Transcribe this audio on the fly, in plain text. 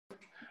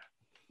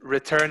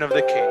Return of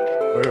the King.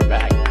 We're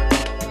back.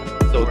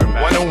 So We're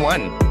back.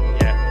 101.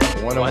 Yeah.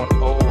 101.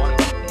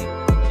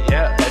 101.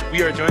 Yeah, and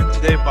we are joined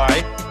today by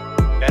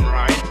Ben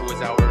Rein, who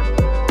is our...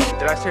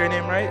 Did I say your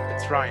name right?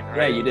 It's Rein, right?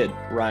 Yeah, you did.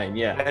 Ryan,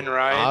 yeah. Ben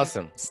Rein.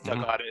 Awesome. Still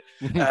got it.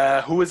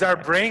 Who is our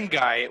brain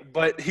guy,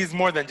 but he's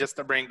more than just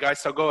a brain guy.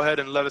 So go ahead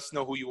and let us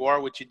know who you are,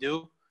 what you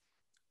do.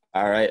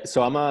 All right.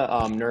 So I'm a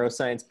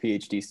Neuroscience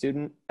PhD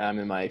student. I'm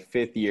in my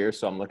 5th year,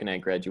 so I'm looking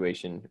at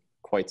graduation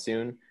quite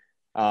soon.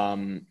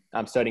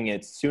 I'm studying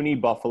at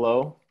SUNY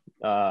Buffalo.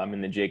 I'm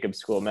in the Jacobs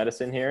School of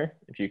Medicine here,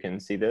 if you can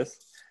see this.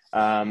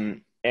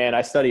 And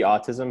I study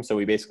autism. So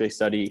we basically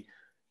study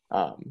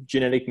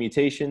genetic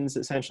mutations,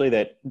 essentially,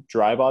 that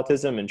drive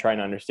autism and trying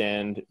to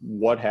understand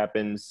what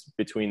happens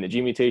between the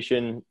gene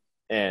mutation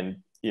and,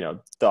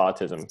 the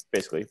autism,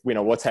 basically. We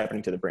know what's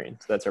happening to the brain.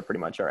 So that's pretty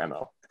much our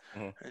MO.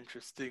 Mm-hmm.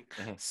 Interesting.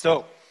 Mm-hmm.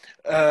 So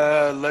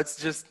let's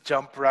just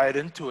jump right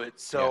into it.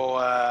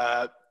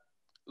 So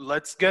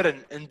let's get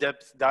an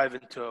in-depth dive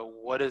into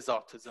what is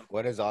autism.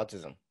 What is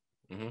autism?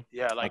 Mm-hmm.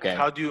 Yeah, like Okay.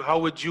 how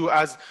would you,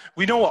 as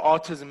we know what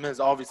autism is,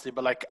 obviously,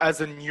 but like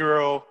as a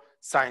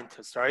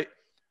neuroscientist, right?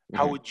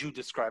 How would you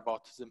describe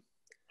autism?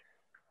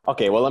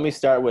 Okay, well, let me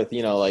start with,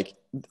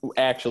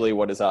 actually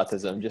what is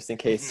autism, just in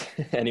case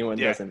anyone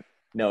doesn't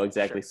know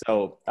exactly.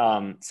 Sure.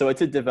 So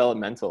it's a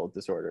developmental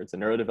disorder. It's a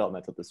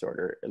neurodevelopmental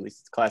disorder. At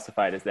least it's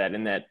classified as that,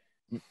 in that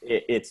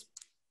it's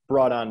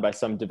brought on by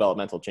some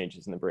developmental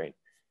changes in the brain.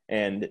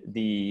 And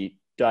the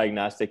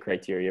diagnostic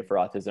criteria for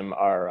autism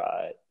are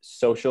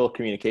social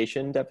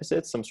communication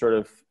deficits, some sort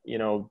of,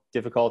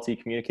 difficulty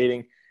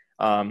communicating.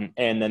 And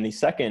then the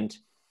second,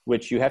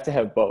 which you have to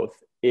have both,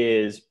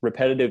 is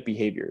repetitive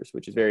behaviors,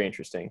 which is very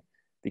interesting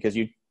because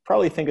you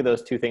probably think of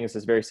those two things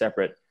as very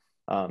separate,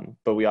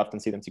 but we often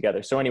see them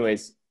together. So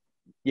anyways,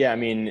 yeah, I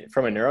mean,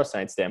 from a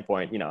neuroscience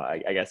standpoint,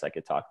 I guess I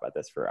could talk about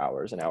this for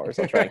hours and hours.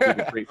 I'll try and keep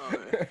it brief.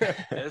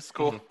 That's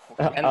cool.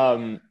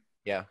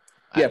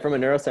 Yeah, from a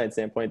neuroscience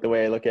standpoint, the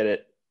way I look at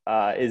it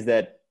is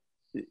that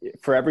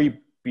for every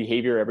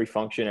behavior, every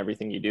function,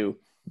 everything you do,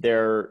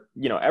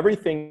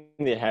 everything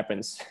that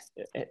happens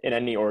in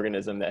any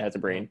organism that has a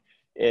brain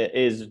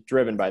is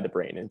driven by the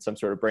brain and some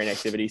sort of brain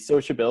activity.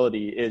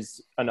 Sociability is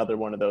another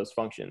one of those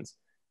functions.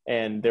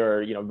 And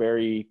there are,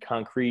 very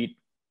concrete,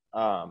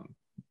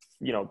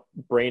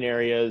 brain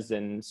areas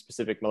and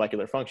specific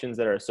molecular functions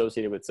that are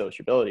associated with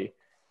sociability.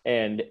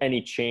 And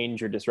any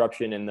change or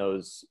disruption in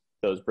those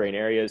brain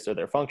areas or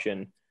their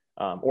function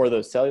or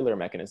those cellular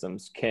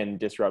mechanisms can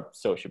disrupt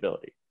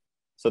sociability.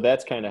 So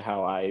that's kind of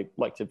how I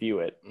like to view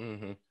it.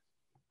 Mm-hmm.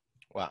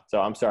 Wow.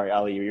 So I'm sorry,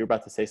 Ali, you were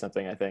about to say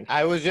something, I think.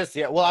 I was just,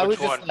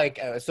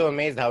 so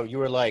amazed how you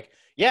were like,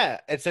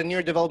 yeah, it's a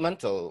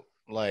neurodevelopmental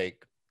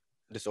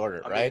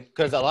disorder, right?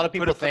 Because a lot of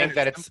people think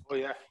that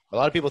a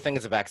lot of people think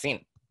it's a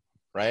vaccine,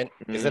 right?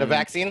 Mm-hmm. Is it a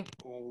vaccine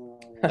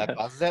that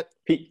causes it?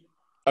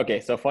 Okay,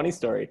 so funny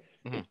story.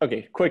 Mm-hmm.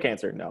 Okay, quick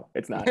answer. No,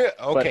 it's not.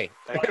 Okay,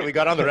 we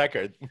got on the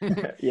record.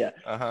 Yeah,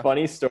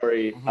 funny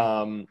story.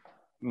 Mm-hmm.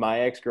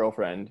 My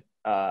ex-girlfriend,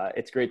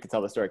 it's great to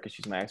tell the story because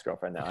she's my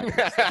ex-girlfriend now.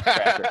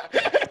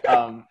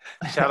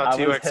 Shout out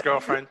to you,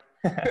 ex-girlfriend.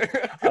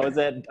 I was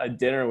at a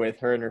dinner with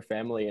her and her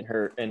family, and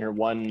her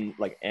one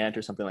aunt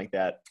or something like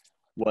that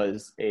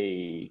was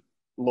a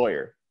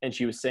lawyer, and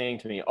she was saying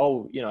to me,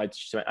 "Oh,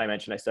 I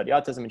mentioned I study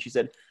autism," and she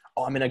said,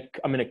 "Oh, I'm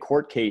in a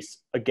court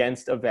case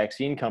against a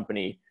vaccine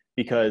company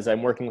because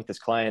I'm working with this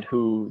client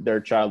who their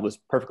child was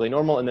perfectly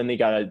normal, and then they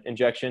got an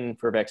injection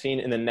for a vaccine,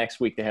 and then next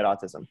week they had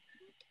autism.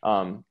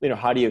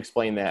 How do you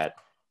explain that?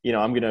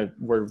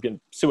 We're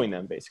suing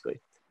them basically."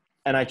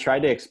 And I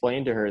tried to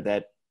explain to her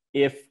that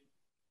if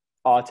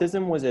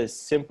autism was as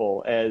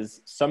simple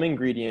as some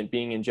ingredient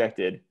being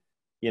injected,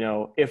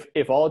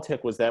 if all it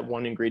took was that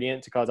one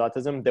ingredient to cause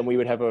autism, then we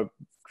would have a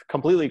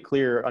completely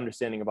clear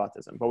understanding of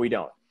autism, but we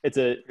don't.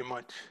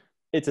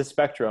 It's a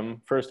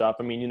spectrum, first off.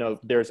 I mean,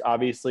 there's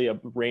obviously a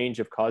range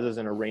of causes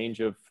and a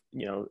range of,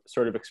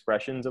 sort of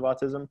expressions of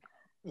autism.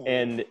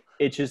 And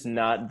it's just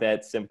not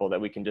that simple that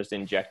we can just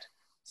inject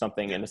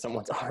something into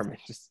someone's arm and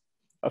just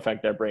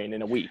affect their brain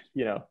in a week,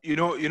 You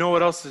know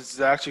what else is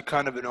actually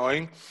kind of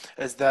annoying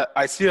is that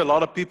I see a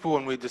lot of people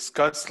when we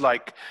discuss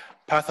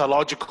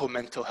pathological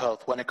mental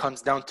health, when it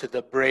comes down to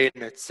the brain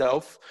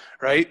itself,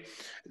 right?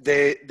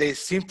 They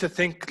seem to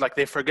think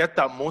they forget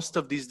that most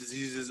of these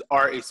diseases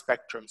are a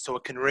spectrum. So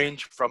it can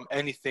range from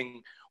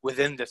anything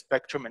within the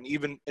spectrum and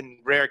even in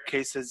rare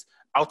cases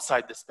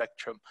outside the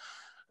spectrum.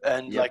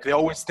 And they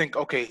always think,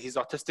 okay, he's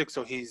autistic,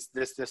 so he's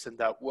this and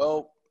that.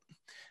 Well,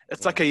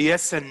 it's like a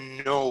yes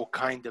and no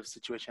kind of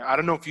situation. I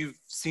don't know if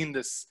you've seen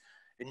this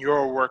in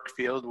your work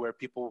field where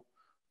people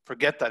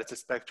forget that it's a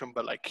spectrum,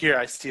 but here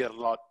I see it a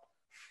lot.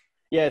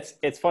 Yeah,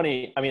 it's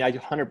funny. I mean, I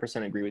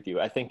 100% agree with you.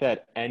 I think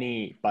that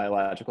any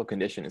biological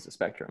condition is a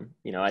spectrum.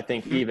 I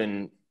think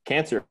even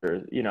cancer,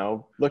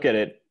 look at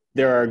it.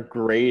 There are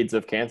grades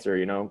of cancer,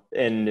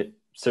 and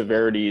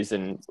severities.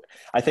 And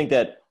I think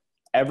that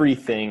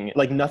everything,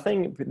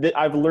 nothing,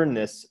 I've learned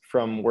this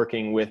from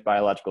working with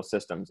biological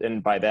systems.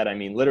 And by that, I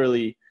mean,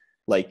 literally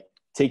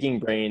taking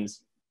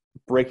brains,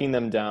 breaking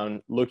them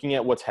down, looking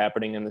at what's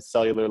happening in the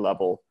cellular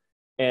level.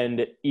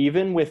 And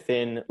even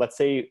within, let's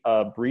say,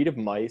 a breed of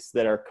mice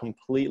that are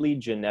completely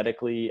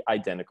genetically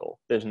identical,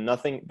 there's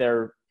nothing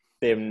there,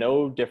 they have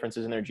no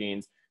differences in their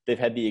genes. They've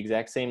had the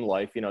exact same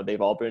life. You know,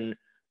 they've all been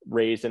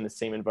raised in the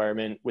same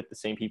environment with the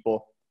same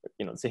people,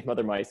 you know, the same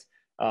other mice.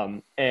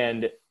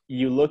 And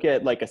you look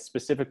at like a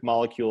specific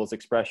molecule's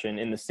expression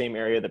in the same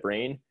area of the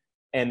brain,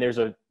 and there's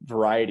a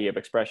variety of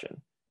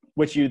expression,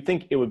 which you'd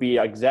think it would be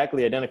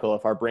exactly identical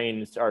if our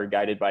brains are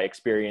guided by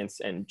experience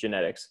and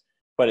genetics,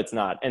 but it's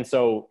not. And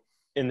so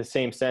in the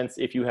same sense,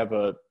 if you have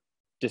a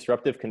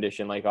disruptive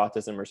condition like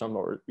autism or some,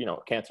 or, you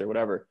know, cancer,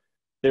 whatever,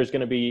 there's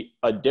going to be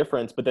a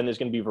difference, but then there's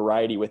going to be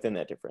variety within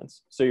that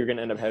difference. So you're going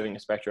to end up having a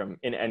spectrum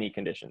in any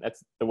condition.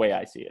 That's the way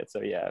I see it.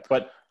 So yeah,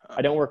 but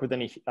I don't work with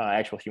any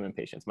actual human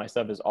patients. My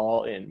stuff is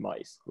all in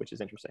mice, which is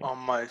interesting. On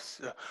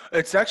mice.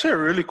 It's actually a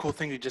really cool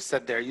thing you just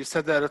said there. You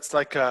said that it's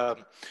like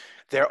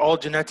they're all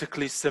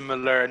genetically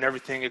similar and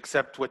everything,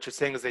 except what you're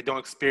saying is they don't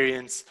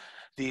experience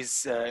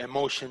these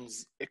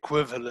emotions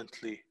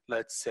equivalently,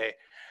 let's say.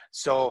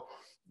 So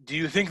do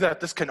you think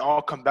that this can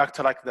all come back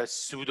to like the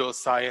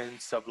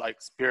pseudoscience of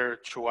like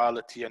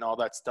spirituality and all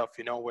that stuff,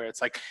 you know, where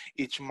it's like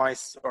each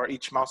mouse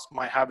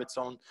might have its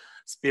own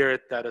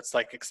spirit that it's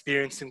like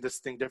experiencing this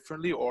thing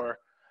differently? Or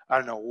I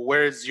don't know,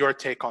 where's your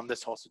take on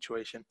this whole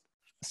situation?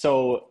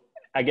 So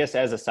I guess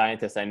as a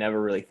scientist, I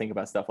never really think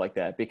about stuff like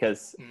that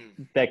because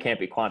that can't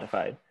be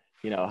quantified.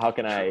 You know, how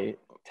can I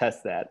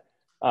test that?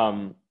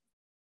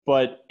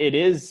 But it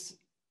is,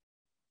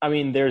 I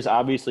mean, there's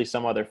obviously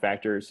some other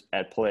factors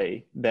at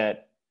play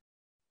that,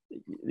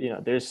 you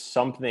know, there's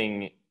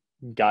something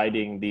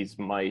guiding these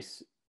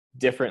mice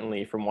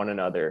differently from one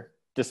another,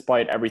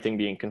 despite everything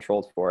being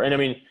controlled for. And I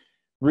mean,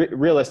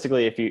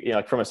 realistically, if you know,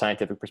 like from a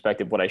scientific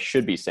perspective, what I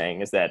should be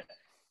saying is that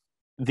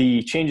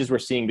the changes we're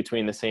seeing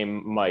between the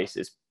same mice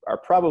are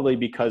probably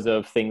because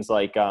of things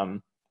like,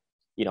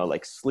 you know,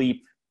 like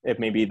sleep. If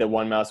maybe the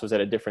one mouse was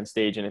at a different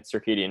stage in its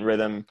circadian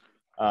rhythm,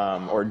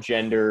 or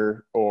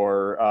gender,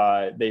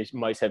 or these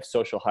mice have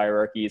social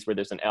hierarchies where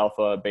there's an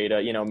alpha, a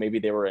beta, you know, maybe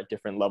they were at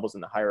different levels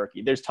in the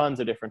hierarchy. There's tons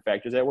of different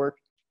factors at work.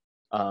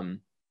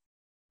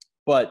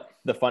 But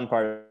the fun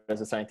part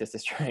as a scientist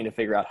is trying to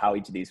figure out how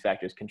each of these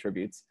factors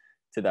contributes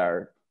to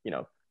our, you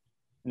know,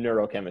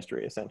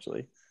 neurochemistry,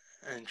 essentially.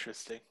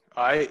 Interesting.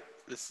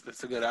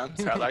 That's a good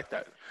answer. I like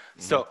that.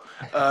 So,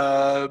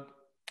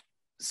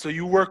 so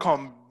you work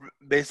on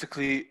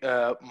basically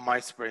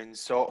mice brains.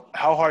 So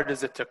how hard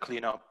is it to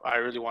clean up? I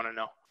really want to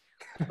know.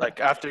 Like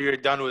after you're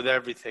done with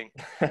everything,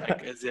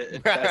 like is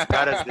it as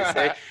bad as they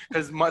say?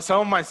 Because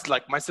some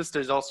of my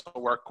sisters also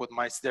work with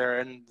mice.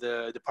 They're in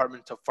the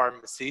Department of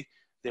Pharmacy.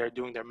 They're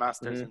doing their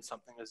masters in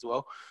something as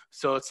well.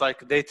 So it's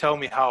like they tell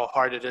me how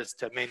hard it is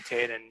to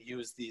maintain and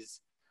use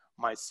these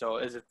mice. So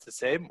is it the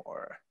same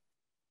or?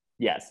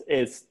 Yes,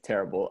 it's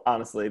terrible.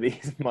 Honestly,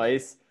 these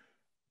mice,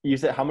 you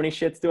said, how many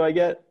shits do I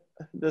get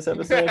this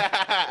episode?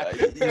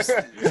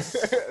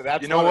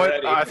 You know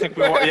what? I think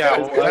we won't. Yeah,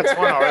 well, that's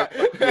one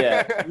already.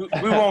 Yeah,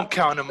 we won't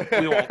count them.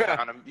 We won't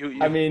count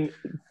them. I mean,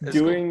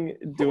 doing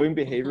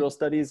behavioral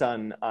studies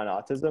on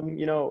autism,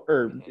 you know,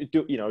 or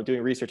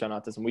doing research on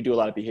autism, we do a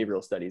lot of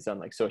behavioral studies on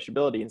like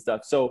sociability and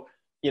stuff. So,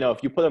 you know,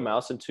 if you put a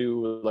mouse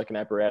into like an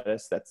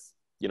apparatus that's,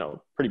 you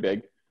know, pretty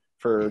big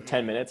for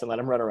 10 minutes and let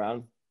them run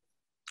around,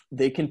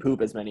 they can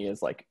poop as many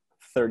as like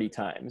 30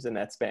 times in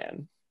that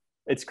span.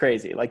 It's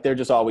crazy. Like they're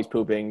just always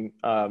pooping.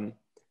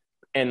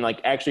 And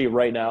like actually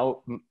right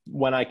now,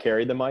 when I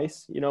carry the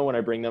mice, you know, when I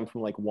bring them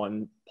from like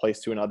one place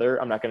to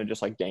another, I'm not going to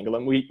just like dangle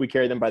them. We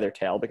carry them by their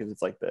tail because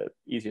it's like the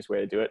easiest way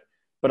to do it,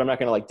 but I'm not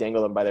going to like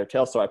dangle them by their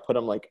tail. So I put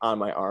them like on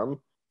my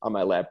arm, on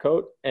my lab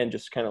coat, and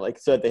just kind of like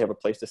so that they have a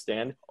place to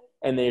stand.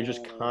 And they're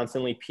just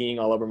constantly peeing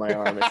all over my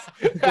arm.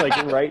 It's like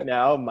right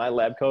now, my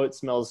lab coat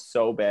smells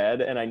so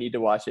bad and I need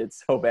to wash it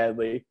so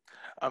badly.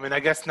 I mean, I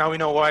guess now we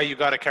know why you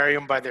got to carry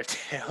them by their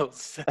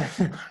tails.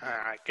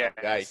 I guess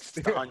it's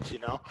just a hunch, you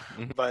know.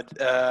 But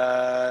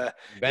Ben,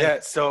 yeah,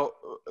 so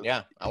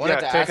yeah, I wanted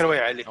to take ask, it away,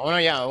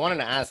 Ali. I wanted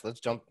to ask. Let's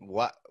jump.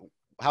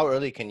 How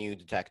early can you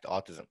detect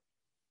autism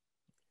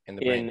in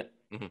the brain?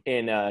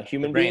 In a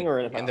human being or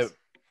in a mouse?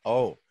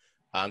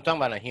 I'm talking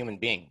about a human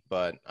being,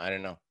 but I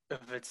don't know.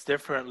 If it's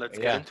different, let's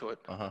get into it.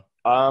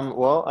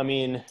 Well, I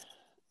mean,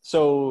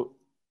 so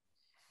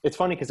it's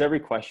funny because every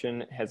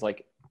question has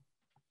like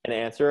an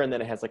answer and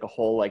then it has like a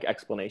whole like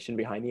explanation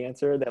behind the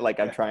answer that like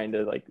I'm trying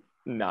to like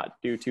not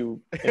do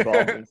too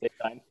involved in the same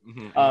time.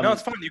 No,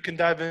 it's fine. You can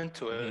dive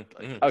into it.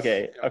 Like,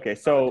 okay.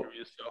 So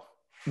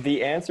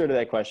the answer to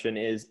that question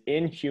is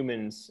in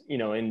humans, you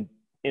know, in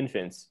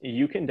infants,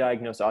 you can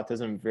diagnose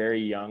autism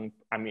very young.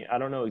 I mean, I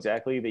don't know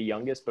exactly the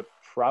youngest, but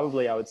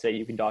probably I would say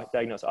you can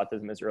diagnose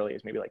autism as early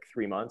as maybe like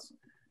 3 months,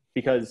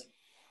 because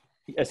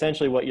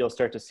essentially what you'll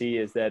start to see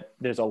is that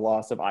there's a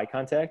loss of eye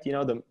contact. You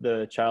know,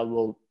 the child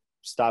will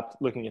stop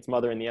looking its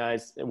mother in the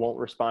eyes. It won't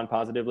respond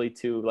positively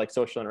to like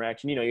social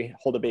interaction. You know, you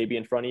hold a baby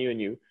in front of you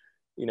and you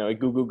know, it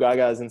goo goo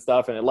gagas and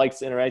stuff, and it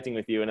likes interacting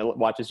with you and it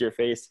watches your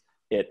face.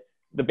 It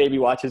the baby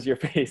watches your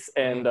face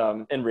and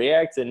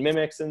reacts and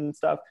mimics and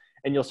stuff.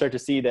 And you'll start to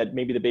see that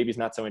maybe the baby's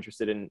not so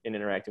interested in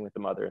interacting with the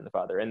mother and the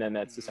father. And then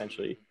that's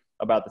essentially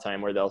about the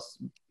time where they'll,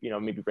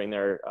 maybe bring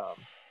their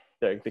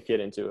the kid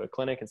into a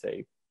clinic and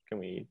say, can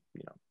we,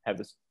 have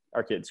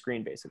our kid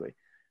screened, basically.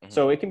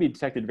 So it can be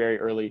detected very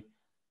early.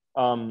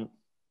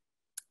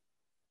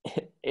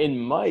 In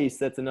mice,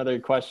 that's another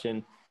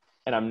question,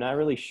 and I'm not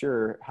really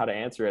sure how to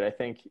answer it. I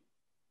think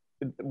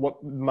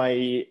what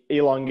my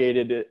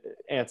elongated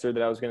answer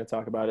that I was going to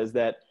talk about is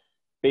that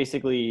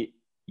basically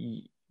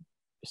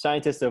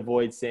scientists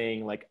avoid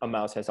saying like a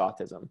mouse has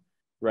autism,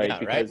 right? Yeah,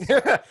 because,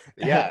 right?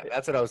 Yeah,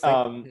 that's what I was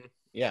thinking.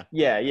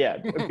 Yeah,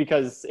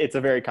 because it's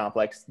a very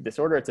complex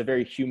disorder. It's a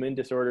very human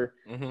disorder.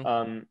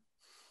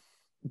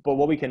 But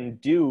what we can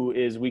do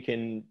is we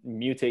can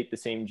mutate the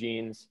same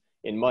genes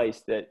in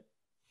mice that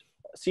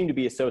seem to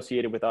be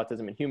associated with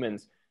autism in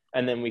humans,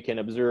 and then we can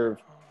observe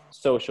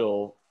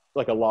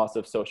like a loss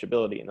of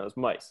sociability in those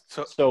mice.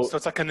 So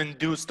it's like an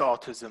induced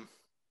autism.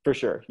 For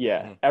sure,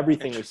 yeah.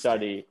 Everything we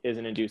study is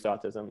an induced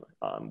autism,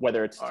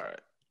 whether it's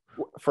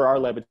for our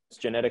lab, it's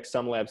genetics.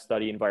 Some labs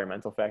study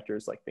environmental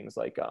factors, like things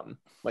like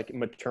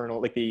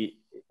maternal, like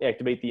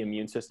activate the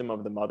immune system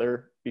of the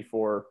mother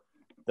before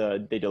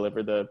they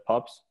deliver the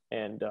pups,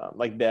 and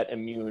like that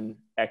immune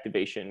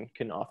activation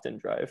can often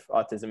drive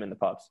autism in the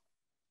pups.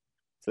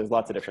 So there's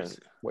lots of different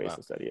ways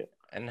to study it.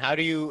 And how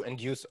do you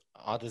induce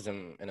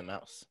autism in a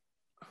mouse?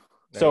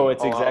 So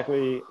it's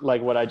exactly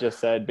like what I just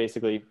said.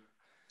 Basically,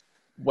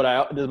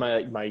 this is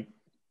my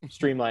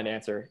streamlined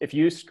answer. If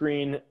you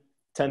screen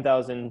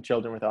 10,000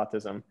 children with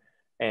autism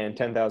and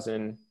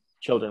 10,000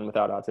 children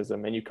without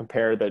autism, and you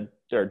compare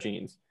their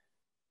genes,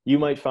 you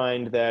might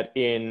find that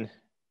in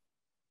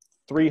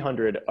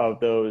 300 of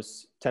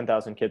those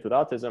 10,000 kids with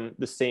autism,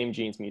 the same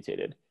genes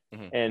mutated.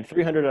 And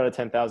 300 out of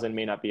 10,000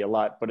 may not be a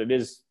lot, but it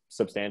is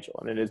substantial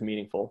and it is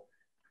meaningful.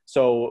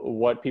 So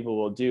what people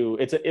will do,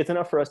 it's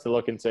enough for us to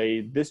look and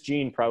say, this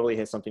gene probably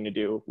has something to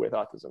do with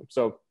autism.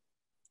 So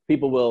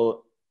people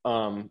will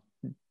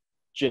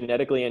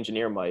genetically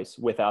engineer mice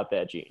without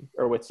that gene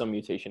or with some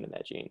mutation in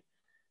that gene.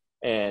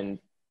 And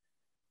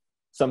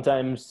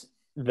sometimes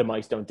the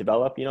mice don't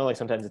develop, like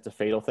sometimes it's a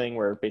fatal thing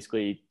where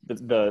basically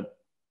the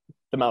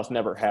mouse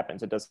never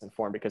happens. It doesn't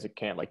form because it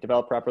can't like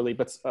develop properly,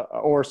 but,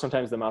 or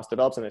sometimes the mouse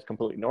develops and it's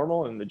completely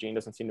normal and the gene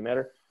doesn't seem to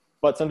matter.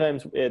 But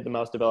sometimes the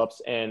mouse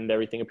develops and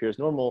everything appears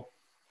normal.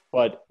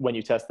 But when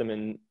you test them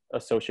in a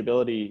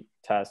sociability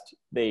test,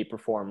 they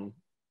perform,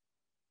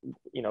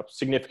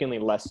 significantly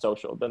less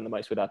social than the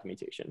mice without the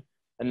mutation.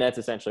 And that's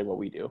essentially what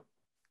we do.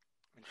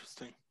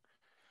 Interesting.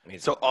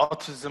 So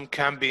autism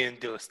can be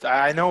induced.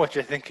 I know what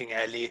you're thinking,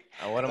 Ali.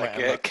 What am I?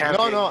 It can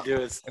be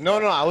induced. No.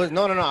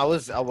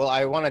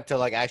 I wanted to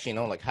like actually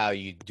know like how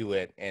you do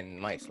it in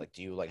mice. Like,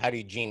 how do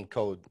you gene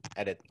code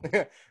edit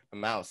a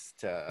mouse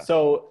to?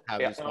 So have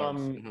these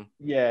forms?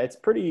 Yeah, it's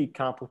pretty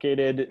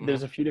complicated.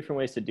 There's a few different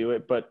ways to do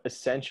it, but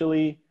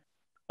essentially,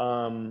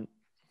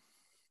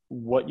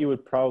 what you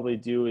would probably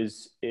do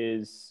is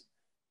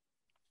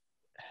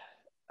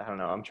I don't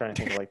know. I'm trying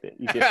to think of like the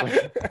easiest way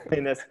to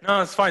explain this.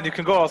 No, it's fine. You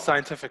can go all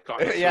scientific on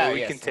it. So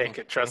we can take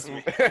it. Trust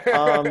me.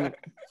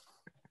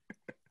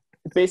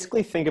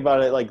 Basically, think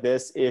about it like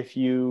this: if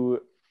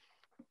you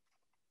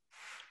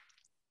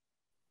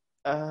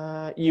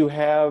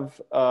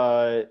have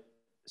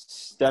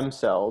stem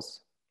cells,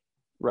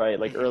 right?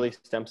 Like early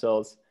stem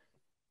cells.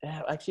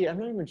 Actually, I'm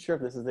not even sure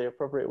if this is the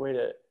appropriate way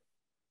to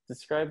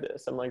describe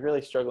this. I'm like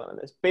really struggling on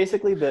this.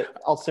 Basically,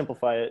 I'll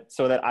simplify it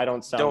so that I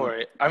don't sound. Don't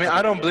worry. I mean,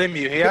 I don't blame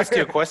you. He asked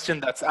you a question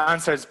that's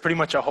answers pretty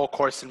much a whole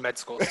course in med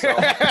school. So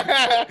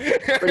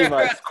pretty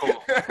much. That's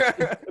cool.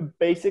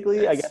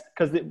 Basically, I guess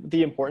because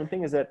the important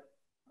thing is that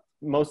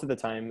most of the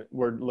time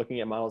we're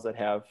looking at models that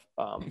have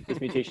this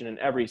mutation in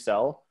every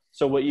cell.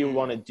 So what you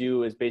want to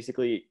do is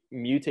basically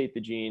mutate the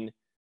gene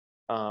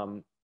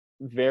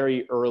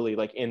very early,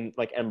 like in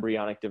like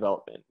embryonic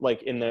development,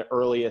 like in the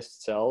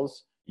earliest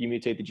cells. You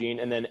mutate the gene,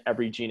 and then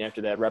every gene after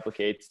that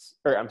replicates,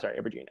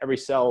 every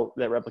cell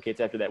that replicates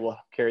after that will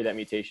carry that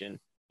mutation,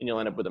 and you'll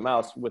end up with a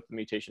mouse with the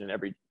mutation in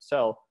every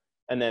cell,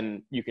 and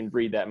then you can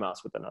breed that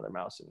mouse with another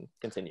mouse and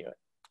continue it.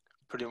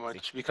 Pretty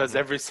much, because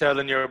every cell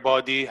in your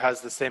body has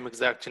the same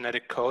exact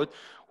genetic code.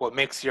 What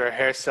makes your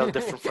hair cell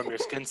different from your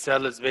skin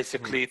cell is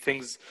basically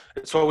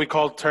it's what we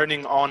call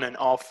turning on and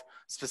off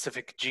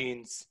specific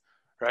genes,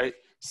 right?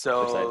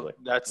 So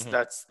precisely.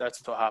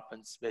 that's what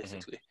happens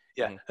basically.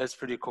 Yeah, that's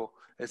pretty cool.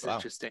 It's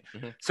interesting.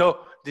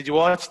 So, did you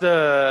watch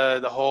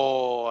the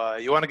whole?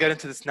 You want to get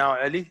into this now,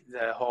 Ellie?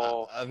 The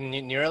whole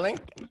Neuralink?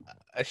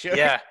 Sure.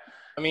 Yeah,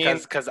 I mean,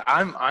 because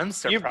I'm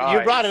surprised.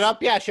 You brought it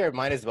up. Yeah, sure.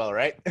 Might as well,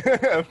 right?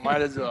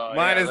 Might as well.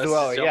 Might as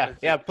well.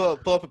 Yeah. Pull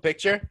up a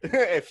picture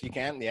if you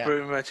can. Yeah.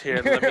 Pretty much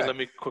here. Let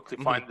me quickly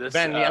find this.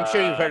 Ben, I'm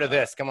sure you've heard of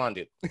this. Come on,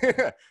 dude.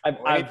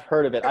 I've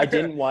heard of it. I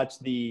didn't watch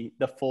the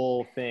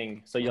full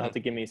thing, so you'll have to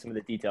give me some of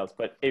the details.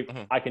 But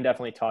I can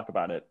definitely talk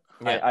about it.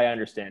 Yeah. I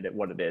understand it,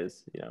 what it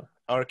is.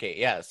 Okay.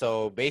 Yeah.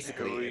 So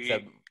basically, it's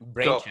a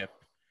brain chip.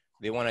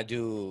 They want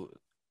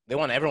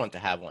everyone to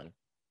have one.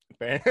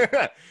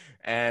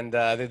 And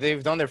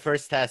they've done their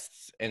first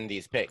tests in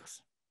these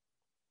pigs,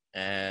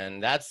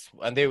 and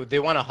they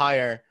want to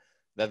hire.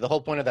 The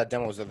whole point of that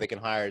demo is that they can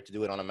hire to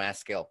do it on a mass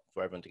scale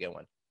for everyone to get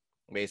one,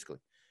 basically.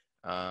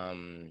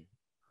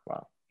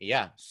 Wow.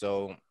 Yeah.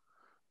 So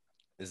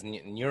there's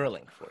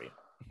Neuralink for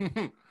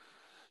you.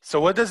 So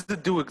what does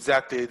it do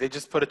exactly? They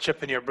just put a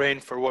chip in your brain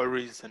for what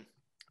reason?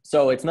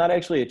 So it's not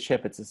actually a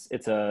chip.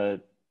 It's a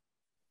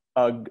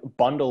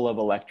bundle of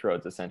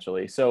electrodes,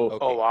 essentially. So Okay.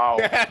 Oh wow.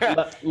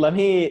 let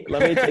me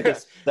take a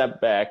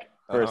step back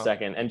for a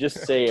second and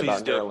just say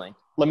about Neuralink.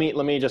 Let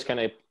me just kind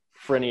of,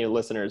 for any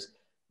listeners,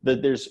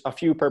 there's a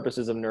few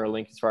purposes of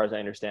Neuralink as far as I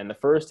understand. The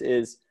first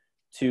is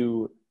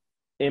to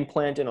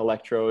implant an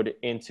electrode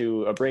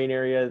into a brain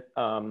area,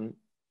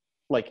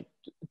 like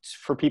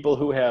for people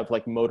who have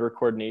like motor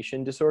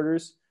coordination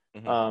disorders,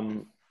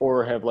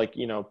 or have like,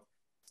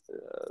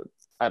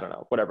 I don't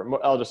know, whatever.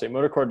 I'll just say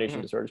motor coordination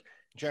disorders.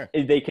 Sure.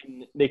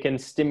 They can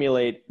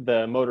stimulate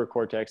the motor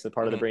cortex, the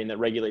part of the brain that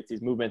regulates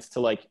these movements, to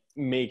like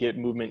make it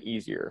movement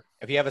easier.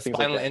 If you have a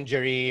spinal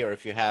injury, or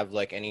if you have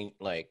like any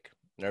like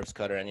nerves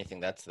cut or anything,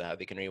 that's how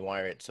they can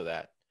rewire it so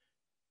that.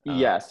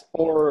 Yes.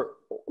 Or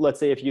let's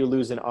say if you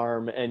lose an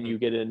arm and you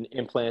get an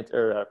implant,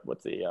 or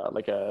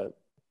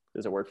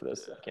there's a word for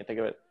this. I can't think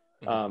of it.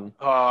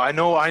 I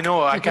know.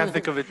 I can't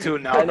think of it too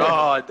now.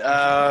 God.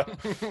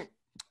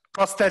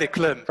 Prosthetic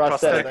limb.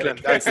 Prosthetic limb.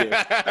 That's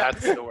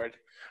the word.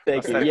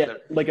 Thank you. Yeah,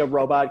 like a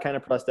robot kind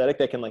of prosthetic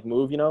that can like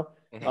move,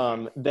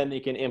 then they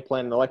can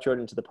implant an electrode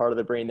into the part of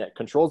the brain that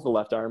controls the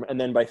left arm.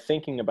 And then by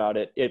thinking about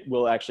it, it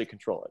will actually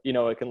control it.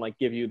 It can like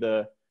give you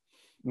the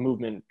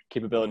movement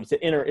capability.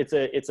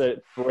 It's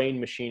a brain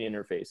machine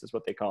interface is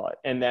what they call it.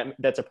 And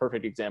that's a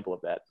perfect example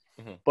of that.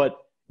 But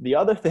the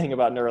other thing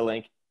about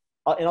Neuralink,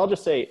 and I'll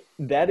just say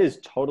that is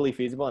totally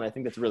feasible. And I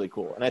think that's really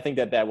cool. And I think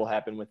that will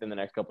happen within the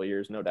next couple of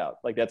years, no doubt.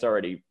 Like that's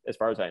already, as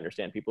far as I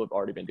understand, people have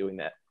already been doing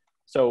that.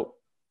 So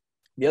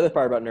the other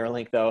part about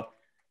Neuralink, though,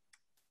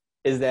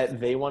 is that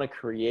they want to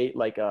create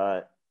like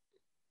a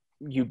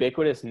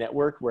ubiquitous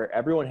network where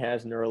everyone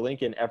has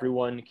Neuralink and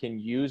everyone can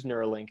use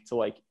Neuralink to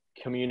like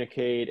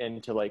communicate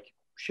and to like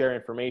share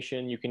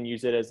information. You can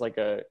use it as like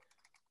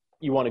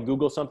you want to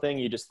Google something,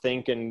 you just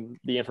think and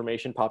the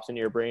information pops into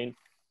your brain.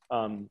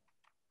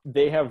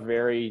 They have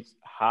very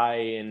high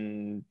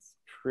and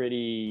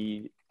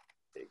pretty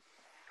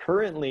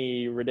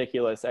currently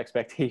ridiculous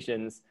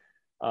expectations.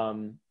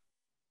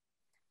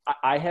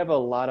 I have a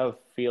lot of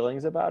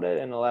feelings about it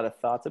and a lot of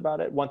thoughts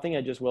about it. One thing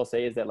I just will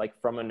say is that like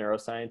from a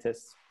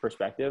neuroscientist's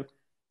perspective,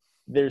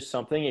 there's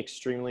something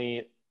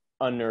extremely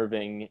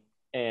unnerving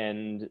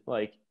and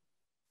like,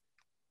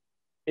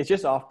 it's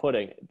just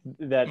off-putting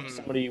that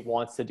somebody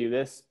wants to do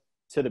this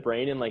to the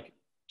brain and like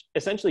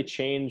essentially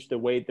change the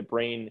way the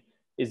brain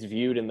is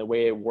viewed and the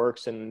way it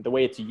works and the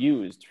way it's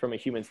used from a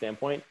human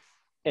standpoint,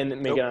 and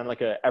make it on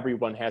like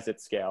everyone has it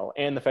scale.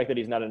 And the fact that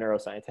he's not a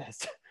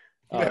neuroscientist.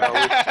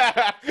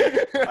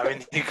 I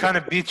mean, he kind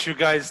of beat you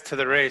guys to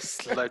the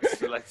race. Let's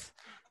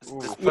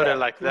just put it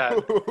like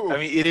that. I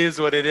mean, it is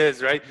what it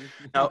is, right?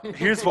 Now,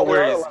 here's what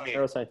worries me.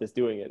 Neuroscientists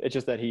doing it. It's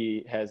just that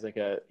he has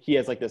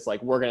this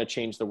like we're going to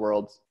change the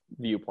world's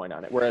viewpoint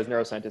on it, whereas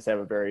neuroscientists have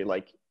a very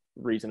like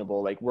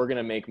reasonable like we're going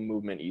to make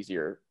movement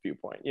easier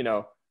viewpoint.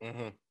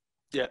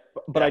 Yeah,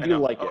 but I do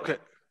like it. Okay.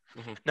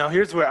 Now,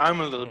 here's where I'm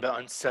a little bit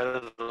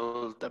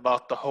unsettled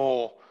about the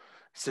whole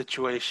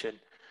situation.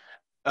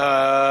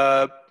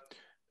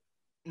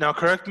 Now,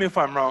 correct me if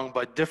I'm wrong,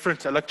 but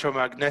different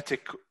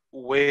electromagnetic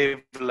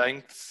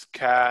wavelengths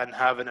can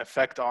have an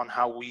effect on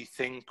how we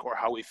think or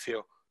how we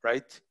feel,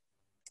 right?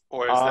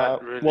 Or is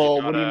that really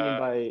what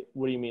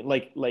do you mean?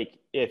 Like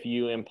if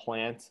you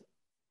implant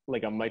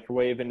like a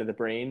microwave into the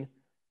brain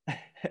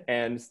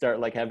and start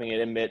like having it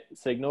emit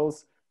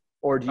signals,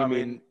 or do you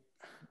mean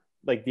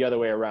like the other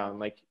way around,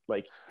 like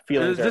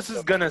feelings? This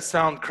is gonna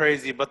sound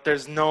crazy, but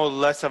there's no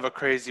less of a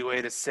crazy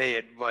way to say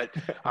it. But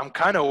I'm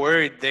kind of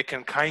worried they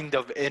can kind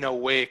of, in a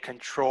way,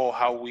 control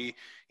how we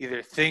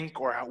either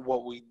think or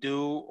what we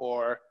do,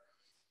 or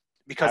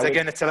because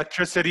again, it's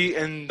electricity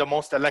in the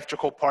most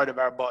electrical part of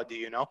our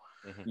body,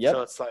 Yep.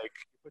 So it's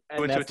like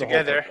put two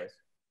together.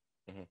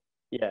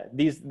 Yeah,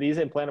 these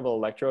implantable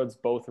electrodes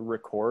both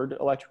record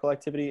electrical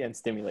activity and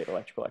stimulate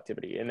electrical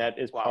activity, and that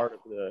is part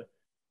of the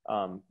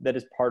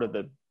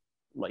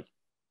like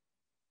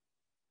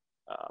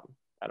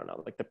I don't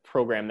know, like the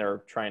program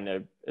they're trying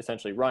to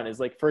essentially run is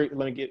like let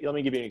me give you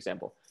an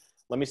example.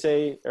 Let's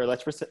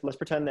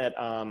pretend that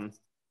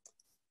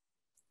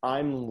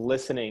I'm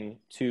listening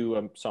to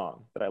a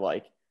song that I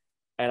like,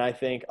 and I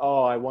think,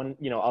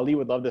 Ali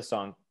would love this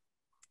song.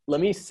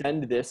 Let me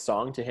send this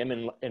song to him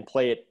and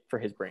play it for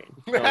his brain.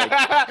 Oh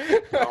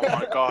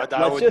my God,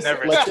 I would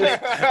never.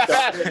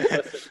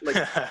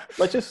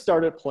 Let's just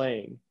start it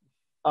playing.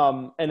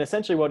 And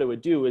essentially what it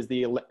would do is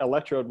the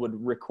electrode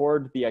would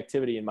record the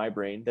activity in my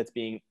brain that's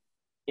being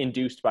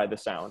induced by the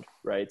sound,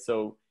 right?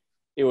 So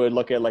it would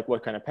look at like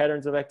what kind of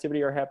patterns of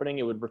activity are happening.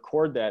 It would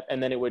record that,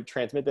 and then it would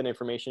transmit that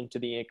information to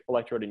the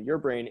electrode in your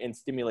brain and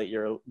stimulate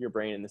your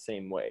brain in the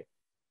same way.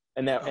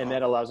 And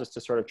that allows us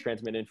to sort of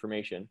transmit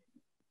information.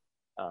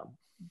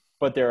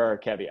 But there are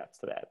caveats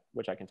to that,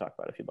 which I can talk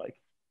about if you'd like.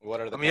 What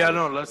are the?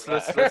 Let's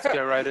get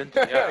right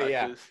into it.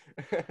 Yeah.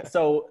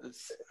 So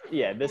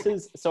yeah,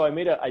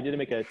 I did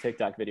make a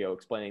TikTok video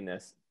explaining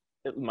this,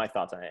 my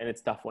thoughts on it, and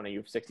it's tough when you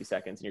have 60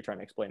 seconds and you're trying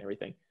to explain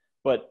everything.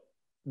 But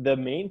the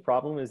main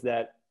problem is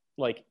that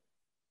like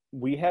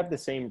we have the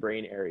same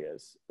brain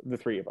areas, the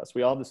three of us.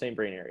 We all have the same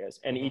brain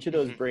areas, and each of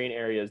those brain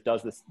areas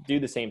do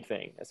the same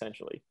thing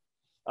essentially.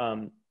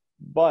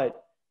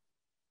 But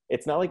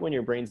it's not like when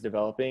your brain's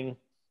developing,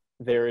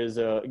 there is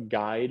a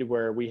guide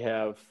where we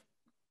have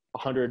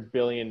 100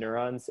 billion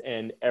neurons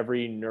and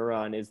every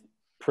neuron is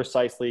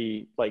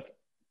precisely like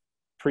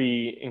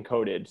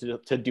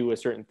pre-encoded to do a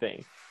certain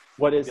thing.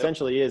 What it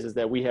essentially is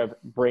that we have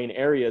brain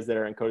areas that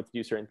are encoded to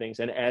do certain things.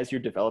 And as you're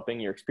developing,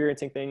 you're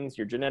experiencing things,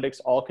 your genetics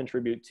all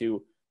contribute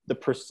to the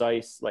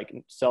precise like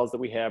cells that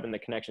we have and the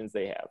connections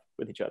they have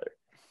with each other.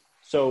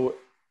 So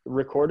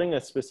recording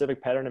a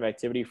specific pattern of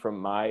activity from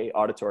my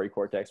auditory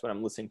cortex when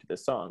I'm listening to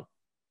this song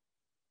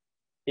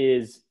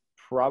is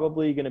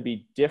probably going to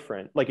be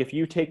different. Like if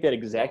you take that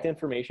exact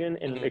information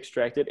and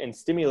extract it and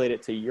stimulate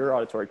it to your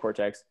auditory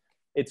cortex,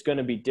 it's going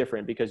to be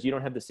different because you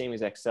don't have the same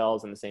exact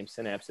cells and the same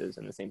synapses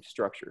and the same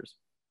structures.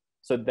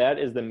 So that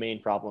is the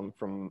main problem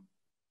from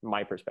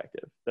my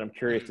perspective, that I'm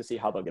curious to see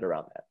how they'll get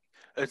around that.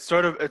 It's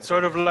sort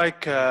of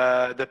like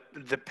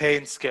the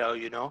pain scale,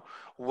 you know.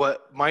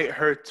 What might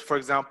hurt, for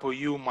example,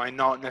 you might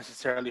not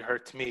necessarily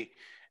hurt me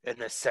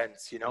in a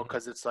sense, you know,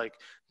 because it's like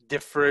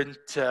different.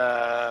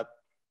 How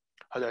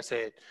do I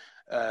say it?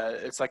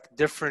 It's like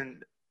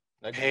different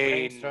like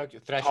pain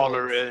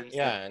tolerance,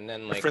 and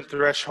then like different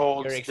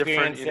thresholds, your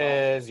experiences,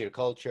 different, your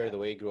culture, the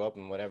way you grew up,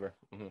 and whatever.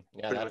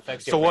 Yeah, that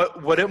affects. So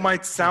what it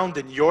might sound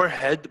in your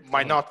head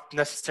might not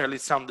necessarily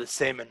sound the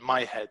same in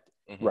my head.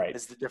 Right,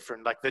 is the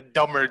different, like the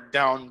dumber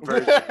down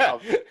version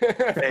of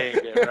saying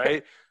it,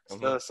 right?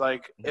 So it's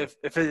like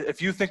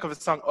if you think of a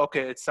song,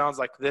 okay, it sounds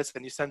like this,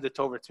 and you send it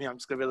over to me, I'm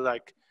just gonna be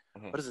like,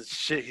 what is this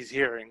shit he's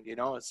hearing? You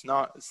know, it's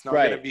not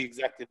gonna be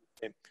exactly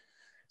the same.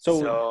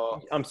 So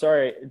I'm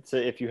sorry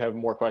if you have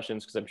more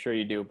questions, because I'm sure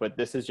you do, but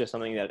this is just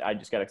something that I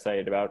just got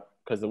excited about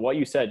because what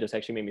you said just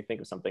actually made me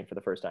think of something for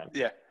the first time.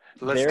 Yeah,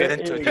 let's get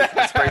into it.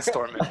 Let's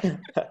brainstorm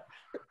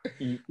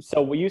it.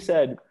 So what you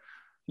said,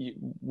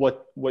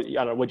 what I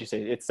don't know, what'd you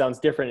say? It sounds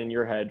different in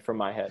your head from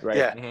my head, right?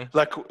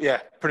 Yeah,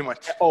 pretty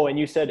much. Oh, and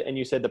you said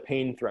the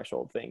pain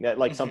threshold thing, that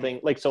like something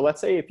like, so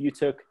let's say if you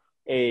took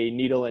a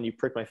needle and you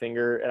pricked my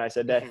finger and I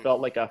said that felt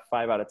like a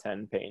 5 out of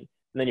 10 pain.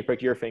 And then you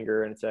pricked your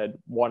finger and it said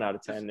 1 out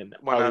of 10. And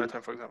 1 out of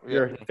 10, for example.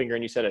 Your finger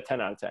and you said a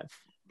 10 out of 10,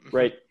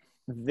 right?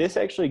 This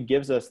actually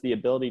gives us the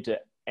ability to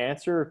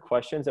answer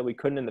questions that we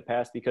couldn't in the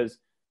past because,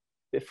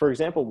 for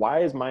example,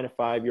 why is mine a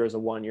 5, yours a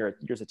 1,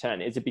 yours a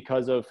 10? Is it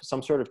because of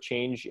some sort of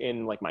change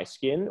in like my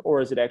skin, or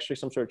is it actually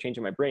some sort of change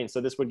in my brain?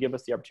 So this would give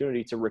us the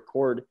opportunity to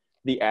record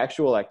the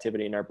actual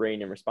activity in our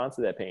brain in response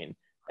to that pain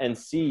and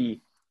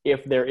see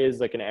if there is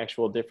like an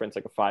actual difference,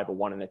 like a 5, a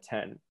 1, and a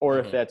 10, or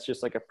if that's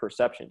just like a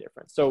perception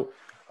difference. So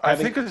I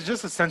think it's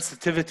just a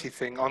sensitivity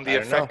thing on the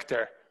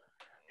effector,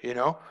 you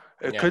know?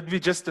 It could be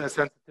just a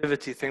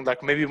sensitivity thing.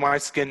 Like maybe my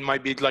skin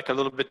might be like a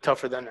little bit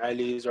tougher than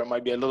Ali's, or it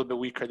might be a little bit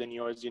weaker than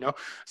yours, you know?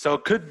 So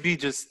it could be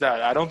just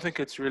that. I don't think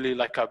it's really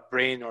like a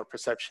brain or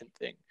perception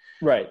thing.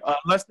 Right.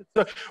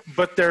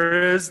 But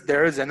there is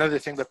another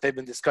thing that they've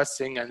been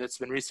discussing, and it's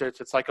been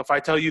researched. It's like if I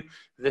tell you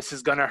this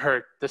is gonna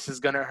hurt, this is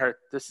gonna hurt,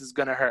 this is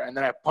gonna hurt, and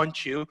then I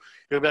punch you,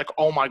 you'll be like,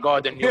 oh my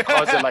god, and you'll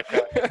cause it like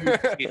a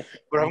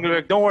but I'm gonna be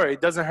like, don't worry,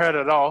 it doesn't hurt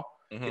at all,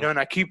 you know. And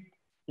I keep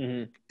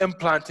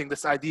implanting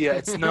this idea,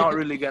 it's not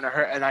really gonna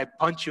hurt, and I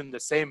punch you in the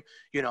same,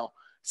 you know,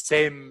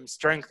 same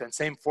strength and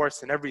same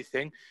force and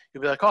everything,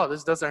 you'll be like, oh,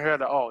 this doesn't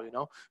hurt at all, you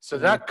know. So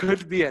that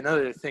could be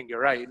another thing.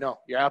 You're right. No,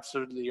 you're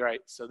absolutely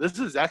right. So this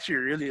is actually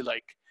really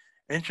like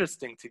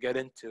interesting to get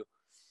into.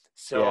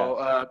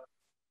 So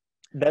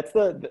that's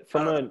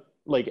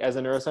like as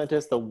a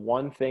neuroscientist, the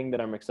one thing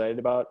that I'm excited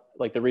about,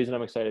 like the reason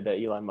I'm excited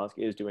that Elon Musk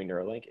is doing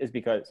Neuralink is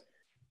because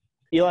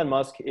Elon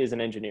Musk is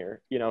an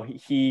engineer. You know,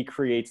 he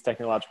creates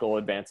technological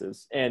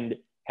advances, and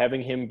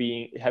having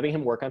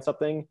him work on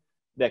something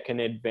that can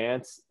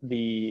advance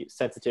the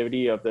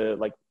sensitivity of the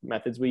like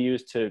methods we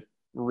use to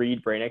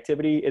read brain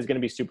activity is going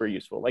to be super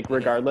useful. Like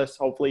regardless,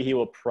 hopefully he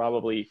will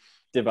probably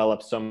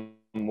develop some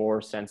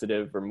more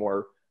sensitive or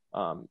more,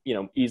 you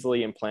know,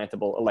 easily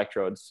implantable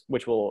electrodes,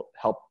 which will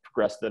help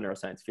progress the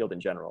neuroscience field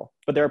in general.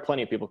 But there are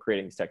plenty of people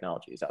creating these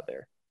technologies out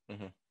there.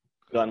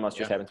 Elon Musk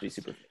just happens to be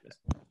super famous.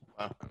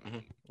 Wow.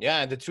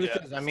 Yeah, the truth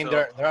is, I mean,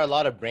 there are a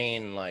lot of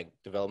brain like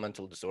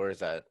developmental disorders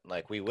that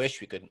like we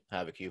wish we could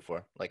have a cure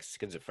for, like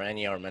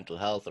schizophrenia or mental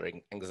health or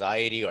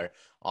anxiety or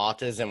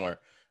autism or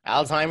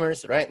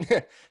Alzheimer's,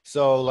 right?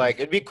 So like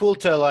it'd be cool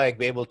to like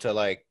be able to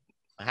like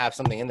have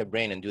something in the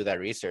brain and do that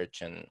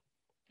research and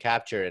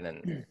capture it,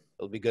 and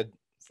it'll be good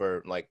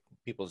for like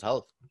people's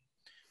health.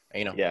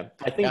 You know. Yeah,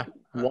 I think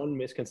one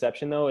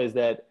misconception though is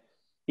that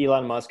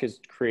Elon Musk is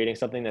creating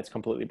something that's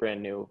completely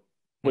brand new,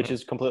 which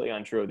is completely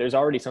untrue. There's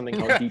already something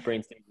called deep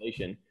brain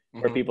stimulation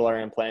where people are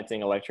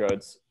implanting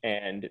electrodes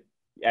and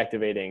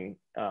activating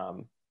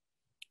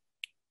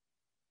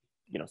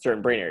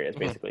certain brain areas,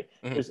 basically.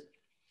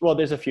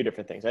 There's a few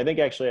different things. I think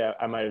actually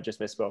I might have just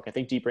misspoke. I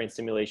think deep brain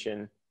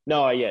stimulation.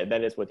 No, yeah,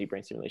 that is what deep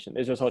brain stimulation.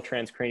 There's also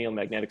transcranial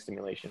magnetic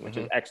stimulation, which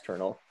is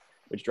external,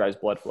 which drives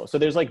blood flow. So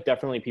there's like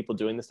definitely people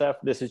doing this stuff.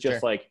 This is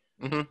just like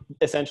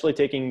essentially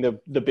taking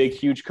the big,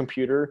 huge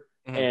computer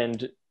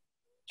and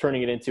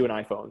turning it into an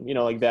iPhone,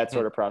 like that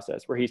sort of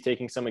process where he's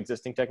taking some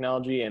existing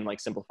technology and like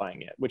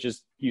simplifying it, which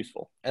is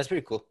useful. That's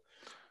pretty cool.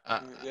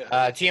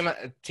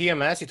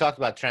 TMS, you talked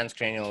about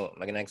transcranial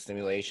magnetic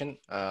stimulation.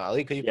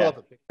 Ali, could you pull up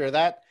a picture of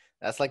that?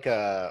 That's like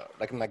a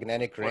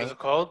magnetic ring. What is it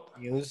called?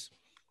 Use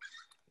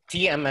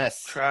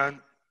TMS.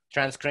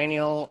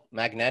 Transcranial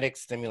magnetic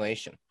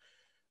stimulation.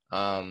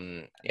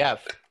 From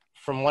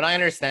what I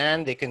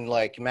understand, they can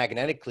like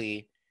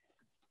magnetically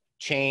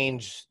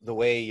change the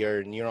way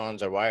your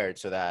neurons are wired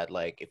so that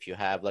like if you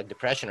have like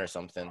depression or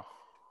something,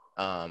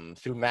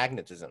 through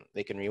magnetism,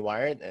 they can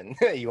rewire it and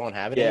you won't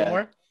have it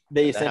anymore.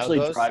 They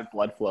essentially drive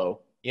blood flow.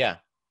 Yeah.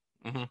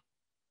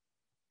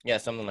 Yeah,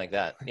 something like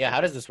that. Yeah,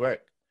 how does this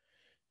work?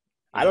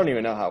 I don't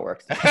even know how it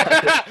works.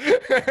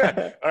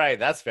 All right,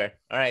 that's fair.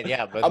 All right,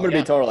 yeah, but I'm gonna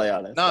be totally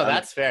honest. No,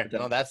 that's fair.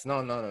 No, that's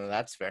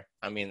fair.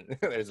 I mean,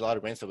 there's a lot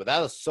of brain stuff, but that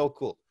was so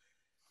cool.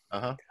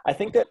 I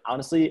think that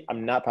honestly,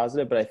 I'm not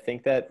positive, but I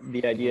think that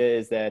the idea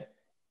is that,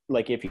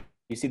 like, if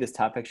you see this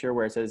top picture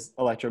where it says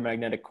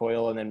electromagnetic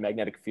coil and then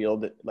magnetic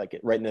field, like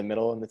right in the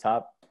middle in the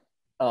top,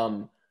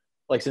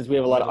 like since we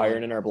have a lot of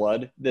iron in our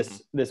blood,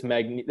 this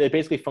magnet, it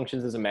basically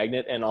functions as a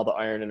magnet, and all the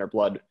iron in our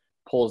blood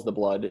pulls the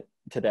blood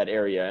to that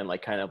area and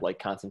like kind of like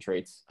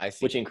concentrates,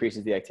 which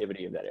increases the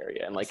activity of that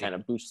area and like kind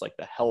of boosts like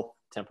the health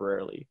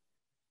temporarily.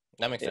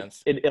 That makes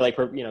sense. It like,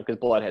 because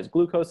blood has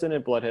glucose in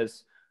it, blood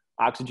has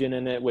oxygen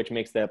in it, which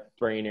makes that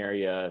brain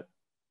area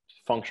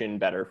function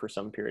better for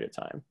some period of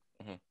time.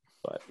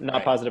 But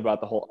not positive about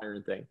the whole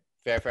iron thing.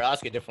 Fair. I'll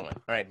ask you a different one.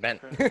 All right,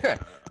 Ben.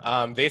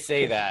 They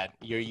say that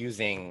you're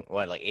using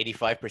what, like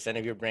 85%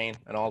 of your brain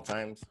at all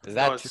times. Is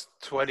that? No, it's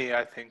 20,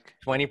 I think.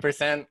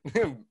 20%.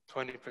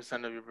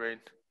 20% of your brain.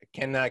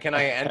 Can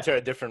I enter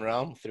a different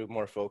realm through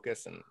more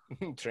focus and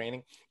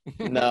training?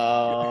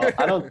 No,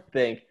 I don't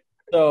think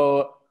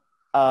so.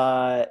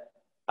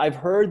 I've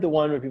heard the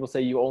one where people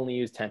say you only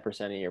use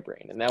 10% of your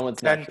brain, and that one's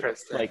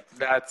 10%. Like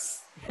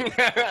that's you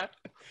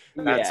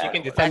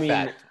can detect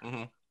that.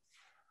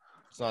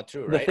 It's not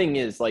true, right? The thing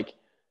is, like,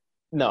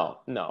 no.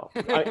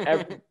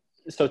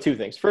 So two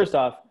things. First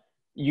off,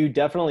 you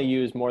definitely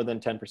use more than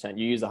 10%.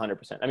 You use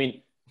 100%. I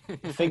mean,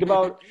 think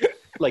about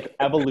like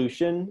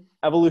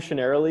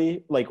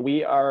evolutionarily, like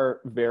we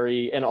are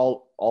very, and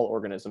all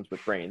organisms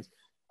with brains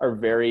are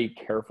very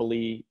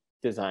carefully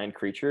designed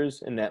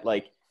creatures, in that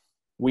like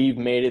we've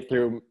made it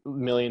through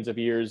millions of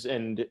years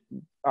and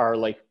are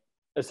like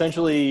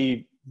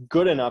essentially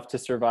good enough to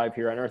survive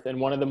here on Earth. And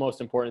one of the most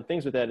important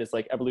things with that is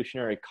like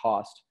evolutionary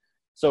cost.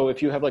 So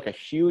if you have like a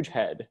huge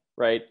head,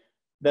 right,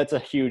 that's a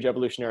huge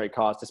evolutionary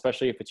cost,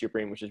 especially if it's your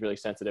brain, which is really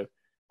sensitive.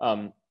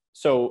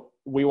 So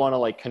we want to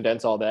like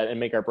condense all that and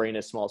make our brain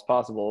as small as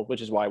possible,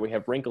 which is why we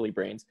have wrinkly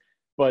brains.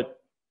 But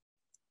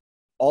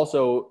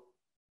also,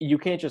 you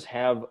can't just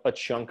have a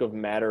chunk of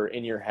matter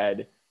in your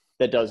head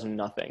that does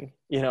nothing.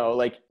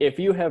 Like if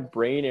you have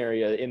brain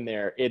area in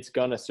there, it's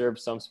gonna serve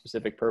some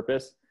specific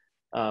purpose,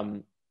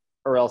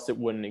 or else it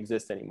wouldn't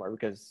exist anymore,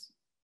 because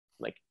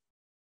like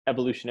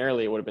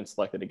evolutionarily it would have been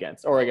selected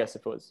against, or I guess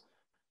if it was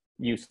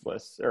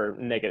useless or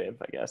negative,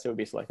 I guess it would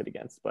be selected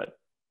against. But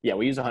yeah,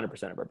 we use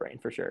 100% of our brain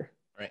for sure.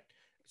 Right.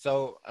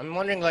 So I'm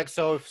wondering, like,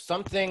 so if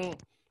something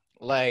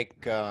like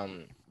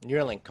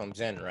Neuralink comes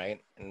in, right,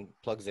 and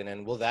plugs it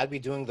in, will that be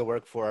doing the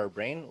work for our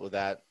brain?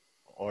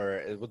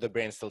 Or would the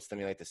brain still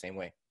stimulate the same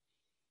way?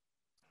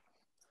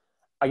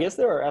 I guess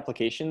there are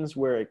applications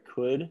where it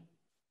could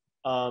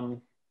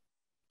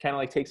kind of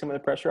like take some of the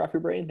pressure off your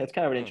brain. That's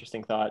kind of an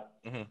interesting thought.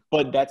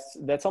 But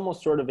that's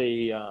almost sort of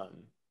a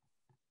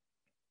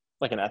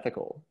like an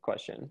ethical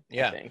question.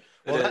 Yeah. I think.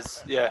 Well, it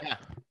is. Yeah.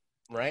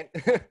 Right.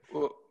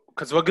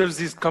 Because what gives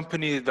these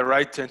companies the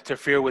right to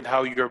interfere with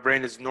how your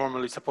brain is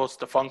normally supposed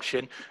to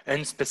function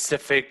in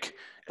specific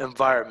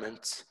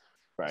environments?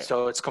 Right.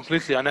 So it's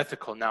completely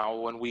unethical now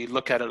when we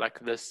look at it like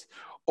this.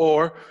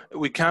 Or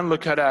we can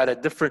look at it at a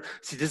different.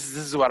 See, this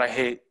is what I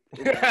hate.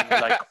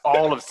 Like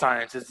all of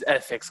science is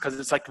ethics, because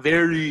it's like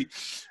very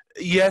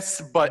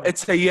yes, but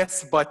it's a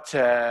yes, but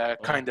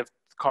kind of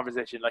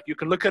conversation. Like you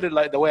can look at it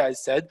like the way I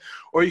said,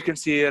 or you can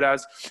see it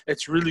as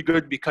it's really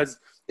good because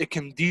it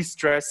can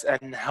de-stress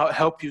and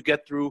help you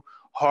get through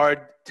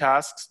hard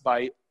tasks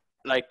by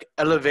like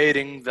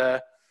elevating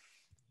the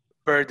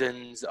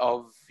burdens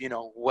of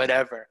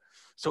whatever.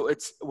 So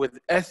it's with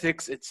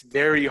ethics, it's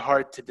very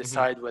hard to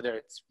decide whether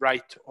it's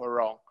right or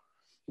wrong.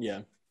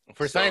 Yeah.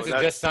 For science,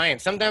 it's just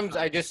science. Sometimes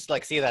I just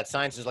like see that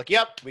science is like,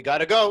 yep, we got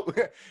to go.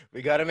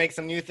 We got to make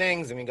some new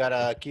things, and we got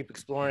to keep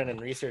exploring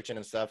and researching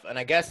and stuff. And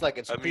I guess like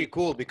it's pretty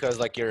cool because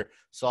like you're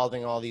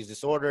solving all these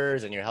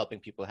disorders and you're helping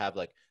people have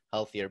like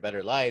healthier,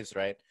 better lives,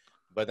 right?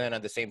 But then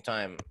at the same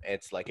time,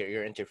 it's like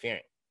you're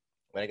interfering,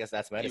 But I guess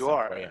that's medicine You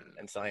are. for you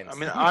and science. I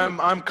mean,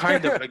 I'm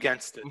kind of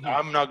against it.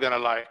 I'm not gonna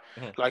lie.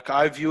 Like,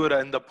 I view it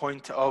in the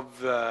point of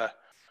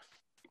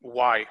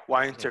why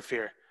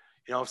interfere.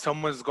 You know, if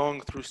someone's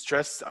going through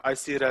stress, I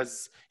see it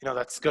as, you know,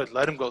 that's good.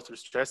 Let him go through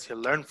stress. He'll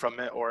learn from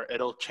it, or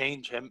it'll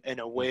change him in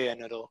a way,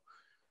 and it'll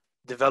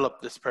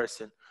develop this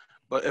person.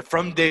 But if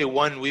from day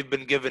one we've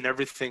been given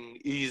everything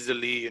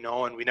easily, you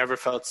know, and we never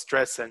felt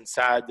stress and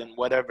sad and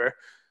whatever,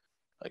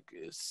 like,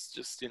 it's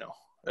just, you know,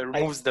 it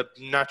removes the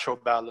natural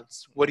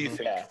balance. What do you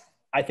think? Yeah.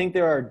 I think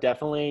there are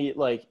definitely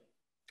like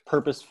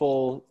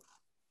purposeful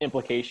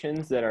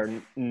implications that are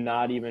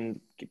not even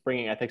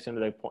bringing ethics into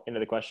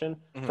the question.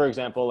 For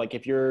example, like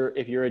if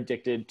you're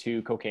addicted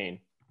to cocaine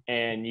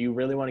and you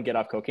really want to get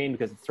off cocaine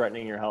because it's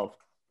threatening your health,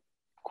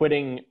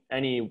 quitting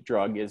any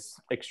drug is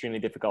extremely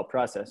difficult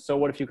process. So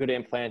what if you could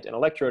implant an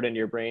electrode into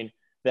your brain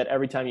that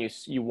every time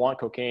you want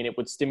cocaine, it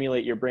would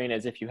stimulate your brain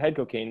as if you had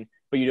cocaine,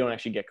 but you don't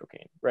actually get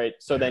cocaine, right?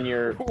 So then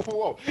you're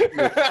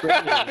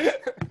training,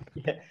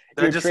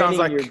 that just sounds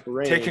like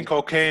taking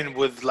cocaine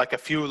with like a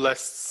few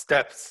less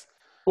steps.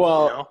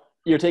 Well,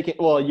 you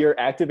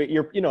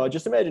know?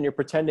 Just imagine you're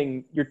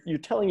pretending, you're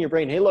telling your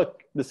brain, hey,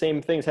 look, the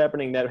same thing's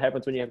happening that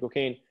happens when you have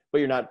cocaine, but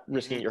you're not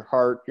risking your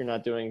heart. You're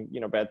not doing,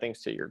 bad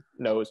things to your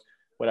nose,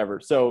 whatever.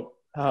 So,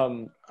 I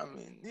mean,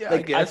 yeah,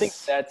 like, I think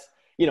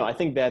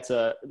that's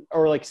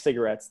or like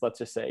cigarettes, let's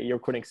just say you're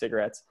quitting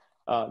cigarettes,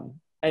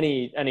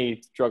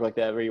 any drug like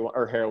that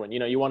or heroin,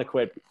 you want to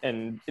quit,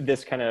 and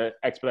this kind of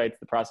expedites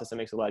the process and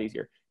makes it a lot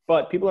easier.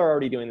 But people are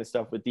already doing this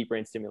stuff with deep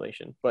brain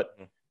stimulation. But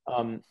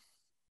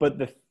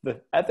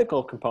the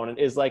ethical component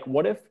is like,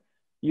 what if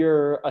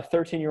you're a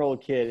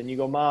 13-year-old kid and you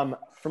go, Mom,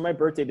 for my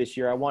birthday this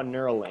year, I want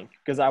Neuralink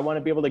because I want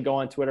to be able to go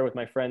on Twitter with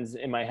my friends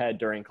in my head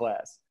during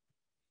class.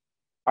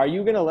 Are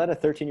you going to let a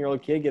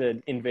 13-year-old kid get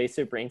an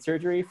invasive brain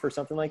surgery for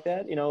something like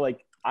that?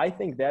 I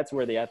think that's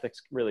where the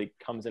ethics really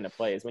comes into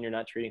play, is when you're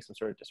not treating some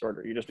sort of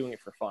disorder. You're just doing it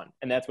for fun.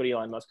 And that's what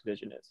Elon Musk's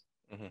vision is.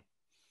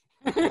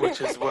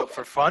 Which is what,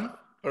 for fun?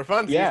 For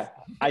fun. Yeah.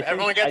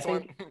 Everyone gets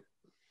one.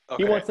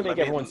 He wants to make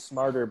everyone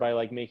smarter by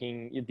like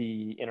making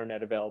the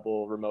internet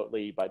available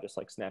remotely by just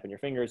like snapping your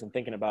fingers and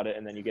thinking about it,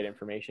 and then you get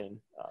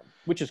information,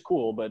 which is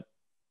cool. But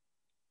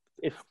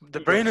the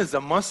brain is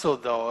a muscle,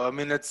 though. I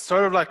mean, it's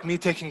sort of like me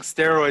taking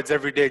steroids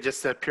every day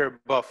just to appear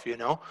buff,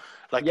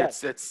 Like,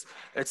 yes.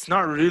 It's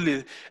not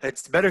really.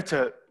 It's better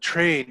to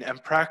train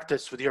and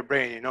practice with your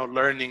brain,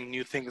 learning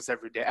new things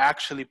every day,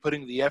 actually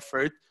putting the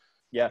effort.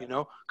 Yeah.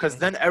 Because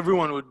then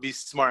everyone would be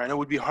smart, and it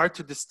would be hard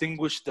to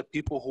distinguish the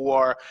people who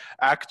are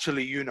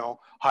actually,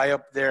 high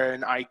up there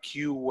in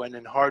IQ and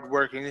in hard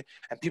working,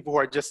 and people who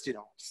are just,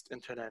 just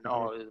internet.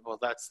 Oh, well,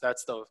 that's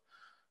the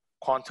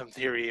quantum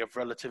theory of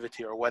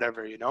relativity or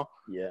whatever,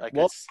 Yeah. Like,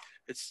 well,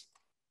 it's.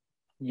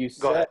 You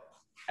said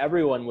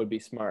everyone would be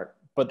smart,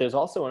 but there's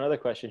also another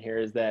question here: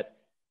 is that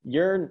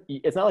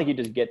it's not like you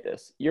just get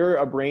this. You're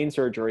a brain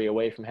surgery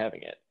away from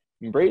having it.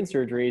 Brain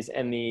surgeries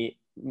and the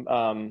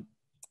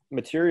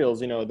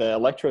materials, the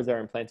electrodes that are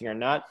implanting are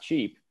not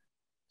cheap.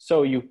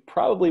 So you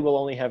probably will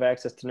only have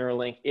access to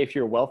Neuralink if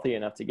you're wealthy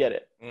enough to get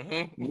it.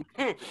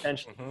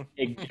 Potentially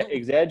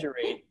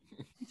exaggerate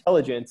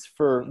intelligence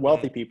for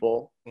wealthy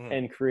people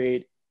and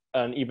create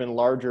an even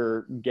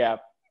larger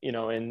gap,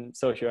 in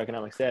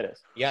socioeconomic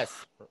status.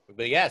 Yes,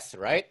 but yes,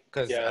 right?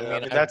 Because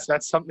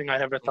that's something I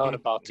never thought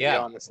about, to be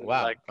honest.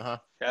 Wow.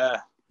 Yeah.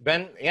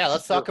 Ben,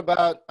 let's talk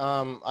about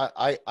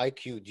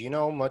IQ. Do you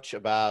know much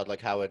about like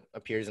how it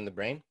appears in the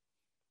brain?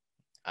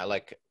 I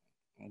like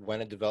when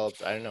it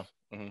develops. I don't know.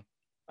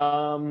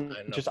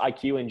 Just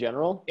IQ in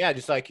general. Yeah,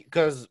 just like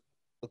because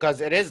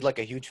it is like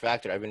a huge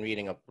factor. I've been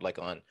reading up like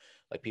on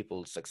like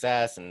people's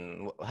success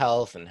and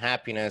health and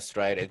happiness.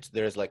 Right?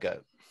 There's like a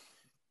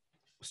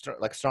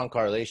strong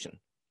correlation,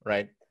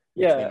 right?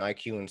 Yeah. Between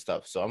IQ and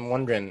stuff. So I'm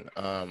wondering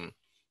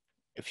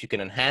if you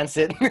can enhance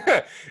it,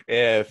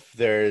 if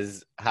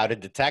there's how to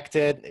detect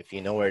it, if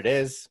you know where it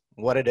is,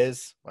 what it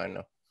is. I don't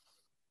know.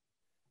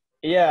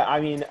 Yeah, I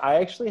mean, I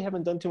actually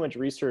haven't done too much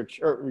research,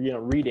 or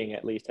reading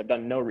at least. I've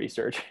done no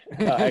research,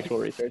 actual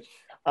research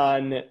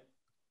on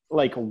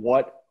like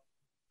what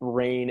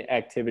brain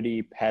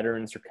activity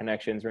patterns or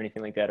connections or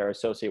anything like that are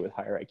associated with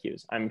higher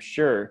IQs. I'm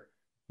sure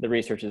the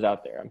research is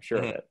out there. I'm sure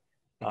of it,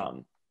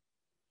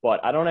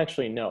 but I don't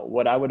actually know.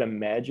 What I would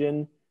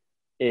imagine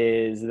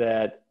is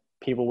that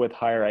people with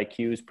higher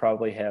IQs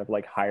probably have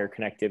like higher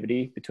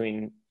connectivity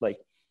between like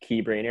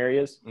key brain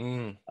areas.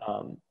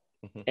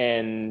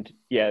 And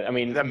yeah, I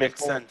mean, that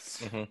makes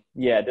sense.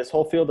 Yeah, this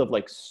whole field of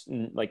like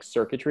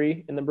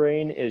circuitry in the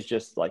brain is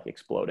just like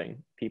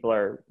exploding. People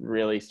are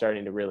really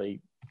starting to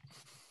really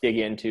dig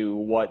into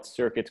what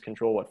circuits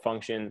control what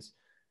functions,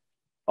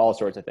 all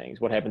sorts of things.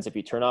 What happens if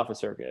you turn off a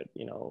circuit?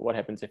 What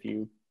happens if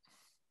you,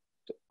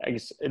 I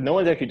guess no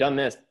one's actually done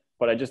this,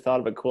 but I just thought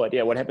of a cool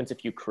idea. What happens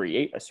if you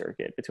create a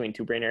circuit between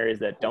two brain areas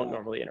that don't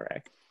normally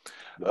interact?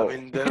 I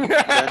mean, then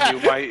you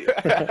might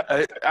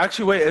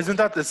actually wait. Isn't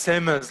that the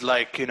same as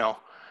like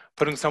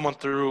putting someone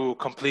through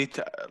complete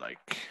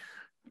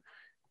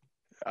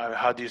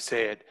how do you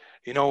say it?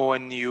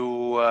 When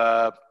you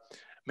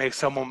make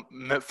someone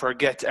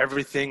forget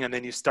everything, and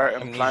then you start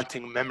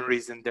implanting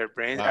memories in their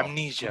brain. Wow.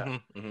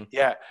 Amnesia.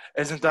 Yeah.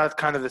 Isn't that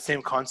kind of the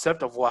same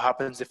concept of what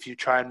happens if you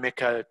try and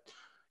make a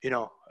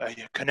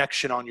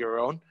connection on your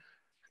own?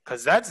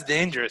 Because that's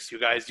dangerous, you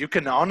guys. You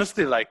can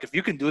honestly, like, if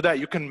you can do that,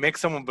 you can make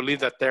someone believe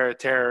that they're a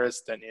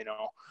terrorist, and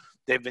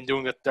they've been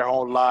doing it their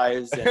whole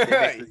lives,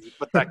 and you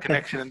put that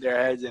connection in their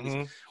heads,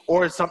 and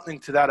or something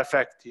to that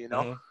effect,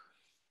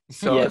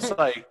 So Yes. it's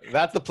like,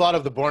 that's the plot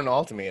of the Bourne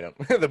Ultimatum,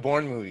 the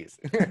Bourne movies.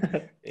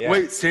 Yeah.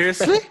 wait,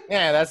 seriously?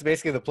 Yeah, that's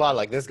basically the plot.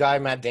 Like, this guy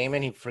Matt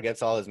Damon, he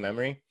forgets all his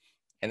memory,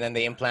 and then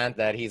they implant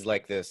that he's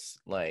like this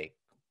like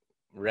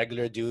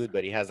regular dude,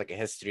 but he has like a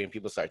history, and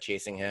people start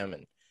chasing him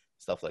and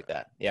stuff like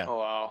that. Yeah. Oh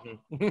wow.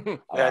 Oh,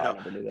 Yeah, I no.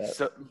 never knew that.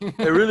 So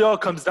it really all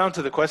comes down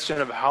to the question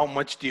of how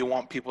much do you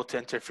want people to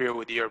interfere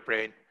with your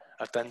brain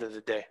at the end of the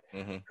day,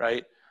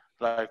 right?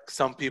 Like,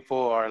 some people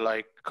are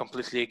like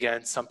completely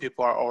against, some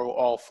people are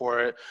all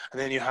for it, and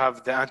then you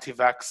have the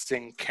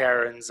anti-vaxxing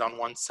Karens on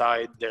one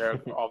side.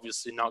 They're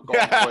obviously not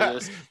going for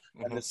this,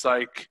 and it's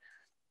like,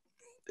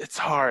 it's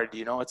hard,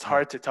 it's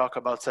hard to talk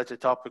about such a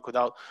topic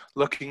without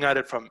looking at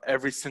it from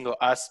every single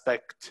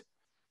aspect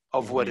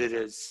of what it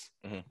is,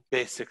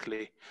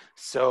 basically.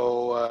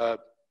 So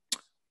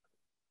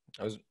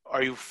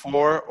are you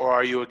for or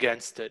are you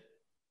against it?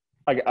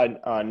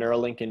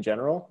 Neuralink in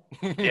general?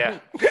 Yeah.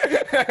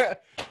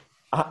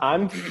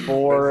 I'm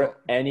for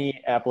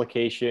any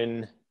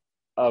application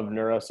of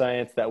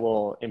neuroscience that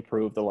will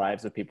improve the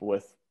lives of people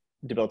with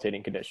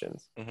debilitating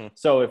conditions.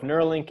 So if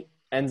Neuralink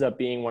ends up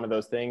being one of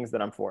those things,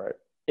 then I'm for it.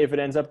 If it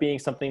ends up being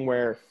something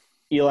where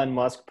Elon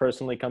Musk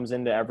personally comes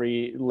into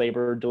every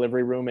labor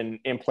delivery room and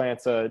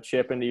implants a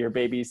chip into your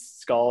baby's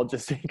skull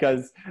just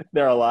because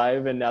they're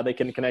alive and now they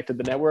can connect to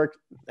the network,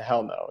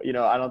 hell no.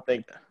 I don't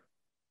think,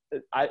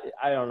 I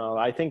don't know.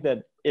 I think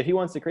that if he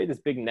wants to create this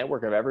big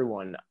network of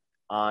everyone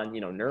on,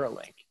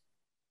 Neuralink,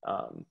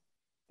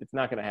 it's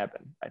not going to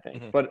happen, I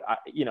think. But,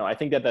 I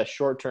think that the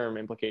short-term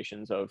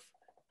implications of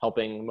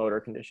helping motor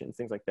conditions,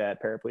 things like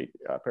that,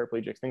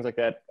 paraplegics, things like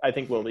that, I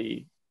think will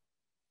be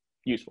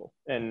useful.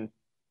 And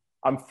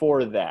I'm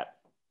for that.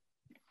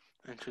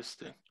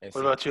 Interesting.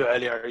 What about you,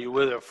 Ali? Are you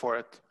with or for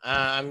it?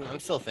 I'm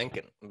still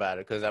thinking about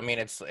it, because I mean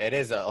it's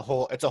a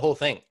whole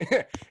thing.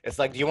 It's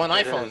like, do you want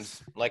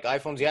iPhones? Like,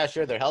 iPhones, yeah,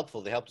 sure, they're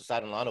helpful. They help us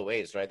out in a lot of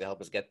ways, right? They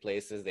help us get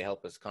places. They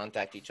help us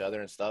contact each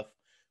other and stuff.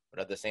 But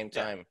at the same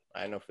time,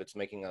 I don't know if it's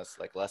making us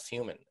like less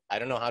human. I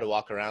don't know how to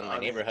walk around my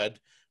neighborhood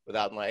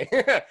without my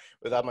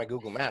without my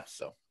Google Maps.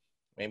 So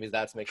maybe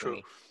that's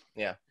making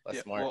me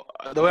less smart.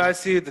 Well, the way I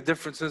see it, the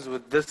difference is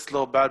with this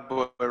little bad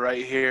boy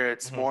right here,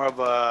 it's more of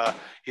a,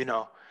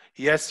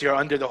 yes, you're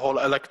under the whole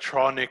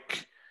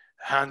electronic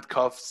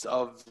handcuffs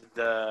of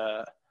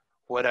the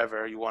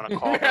whatever you want to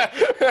call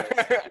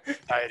it,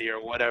 society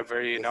or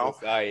whatever,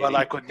 Society. But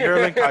like with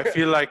Neuralink, I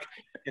feel like,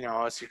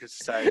 as you could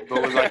say,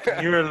 but with like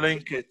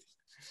Neuralink,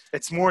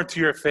 it's more to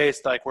your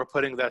face, like we're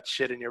putting that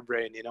shit in your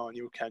brain, and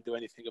you can't do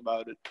anything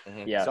about it.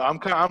 Yeah. So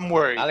I'm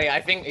worried. Ali, I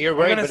think you're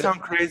worried. I'm gonna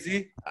sound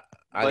crazy,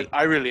 Ali, but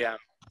I really am.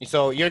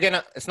 So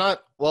it's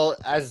not, well,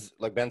 as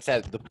like Ben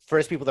said, the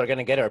first people that are going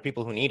to get it are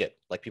people who need it,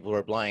 like people who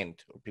are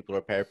blind or people who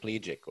are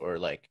paraplegic, or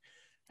like,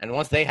 and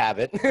once they have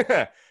it,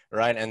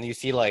 right, and you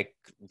see like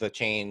the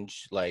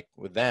change like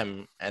with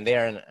them, and they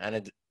are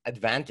an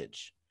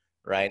advantage,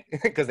 right,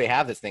 because they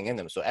have this thing in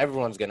them. So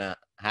everyone's going to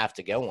have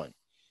to get one,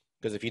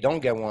 because if you don't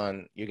get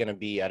one, you're going to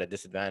be at a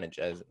disadvantage,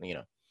 as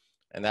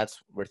and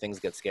that's where things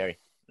get scary.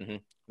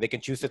 They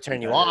can choose to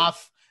turn you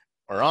off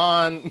or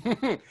on.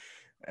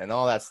 And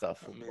all that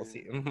stuff. We'll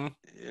see.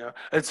 Yeah,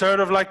 it's sort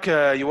of like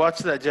you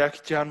watched that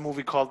Jackie Chan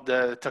movie called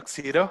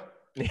Tuxedo.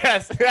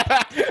 Yes.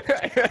 I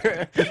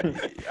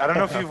don't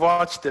know if you've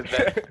watched it,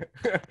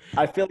 Ben.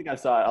 I feel like I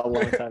saw it a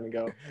long time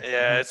ago.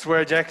 Yeah, it's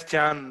where Jackie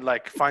Chan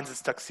like finds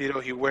his tuxedo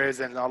he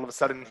wears, and all of a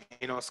sudden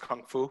he knows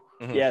kung fu.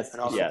 Yes,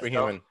 and all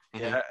superhuman.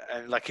 Yeah,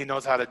 and like he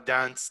knows how to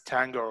dance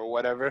tango or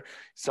whatever.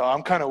 So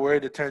I'm kind of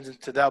worried it turns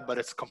into that, but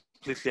it's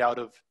completely out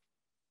of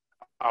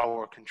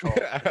our control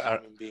as a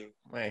human being.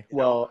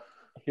 Well,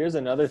 here's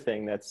another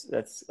thing that's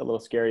a little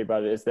scary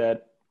about it, is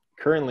that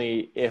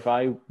currently, if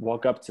I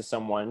walk up to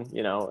someone,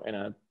 in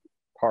a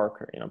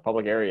park or,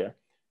 public area,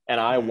 and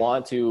I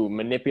want to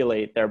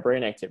manipulate their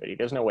brain activity,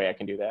 there's no way I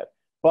can do that.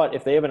 But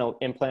if they have an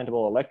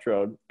implantable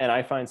electrode and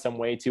I find some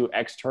way to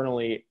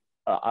externally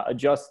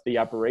adjust the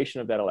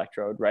operation of that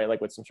electrode, right, like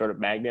with some sort of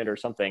magnet or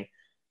something,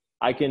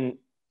 I can,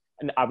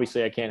 and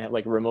obviously I can't have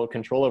like remote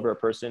control over a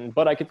person,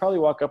 but I could probably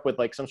walk up with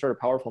like some sort of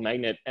powerful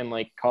magnet and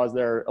like cause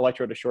their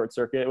electrode to short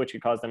circuit, which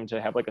could cause them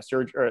to have like a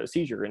surge or a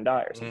seizure and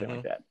die or something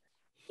like that.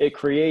 It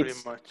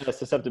creates a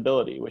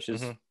susceptibility, which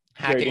is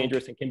very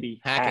dangerous and can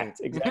be hacked.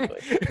 Exactly.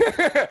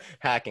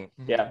 Hacking.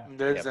 Yeah.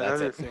 There's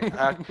another thing,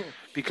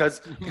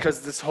 because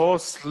this whole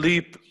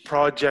sleep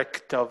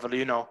project of,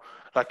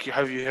 like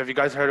have you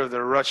guys heard of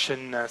the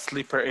Russian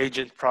sleeper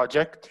agent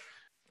project?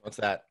 What's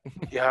that?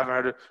 You haven't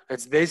heard of it?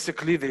 It's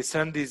basically they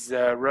send these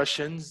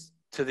Russians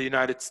to the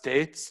United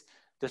States.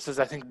 This is,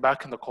 I think,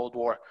 back in the Cold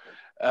War.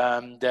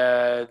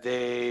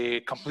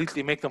 They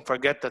completely make them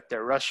forget that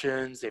they're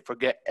Russians. They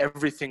forget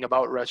everything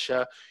about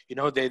Russia. You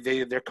know,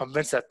 they're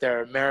convinced that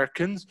they're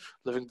Americans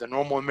living the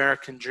normal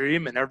American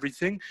dream and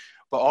everything.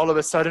 But all of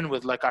a sudden,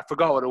 with like, I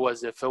forgot what it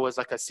was, if it was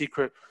like a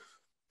secret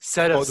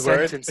set of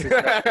sentences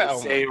that they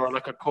say, or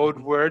like a code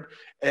word,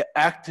 it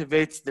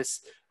activates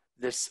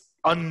this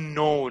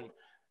unknown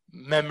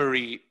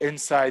memory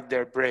inside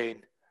their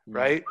brain,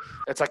 right?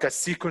 It's like a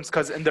sequence,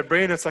 because in the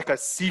brain, it's like a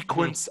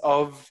sequence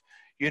of,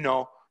 you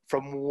know,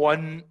 from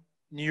one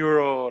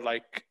neuro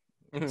like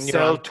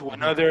cell to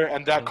another,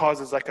 and that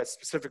causes like a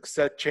specific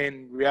set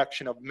chain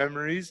reaction of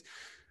memories,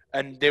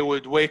 and they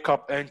would wake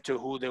up into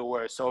who they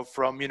were. So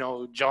from, you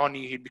know,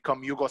 Johnny, he'd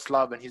become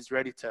Yugoslav, and he's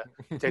ready to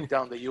take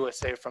down the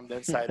USA from the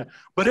inside.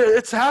 But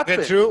it's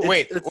happened. Is that true?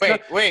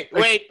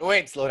 It's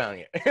wait, slow down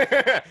here.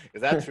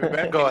 Is that true,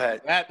 Ben? Go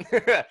ahead.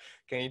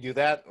 Can you do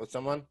that with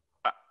someone?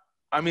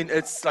 I mean,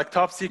 it's like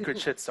top secret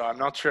shit, so I'm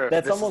not sure.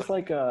 That's almost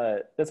like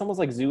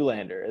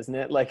Zoolander, isn't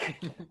it?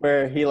 Like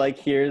where he like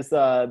hears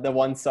the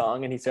one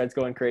song and he starts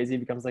going crazy,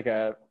 becomes like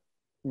a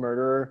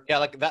murderer. Yeah,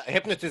 like that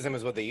hypnotism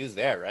is what they use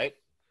there, right?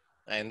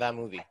 In that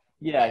movie.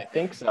 Yeah, I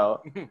think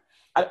so.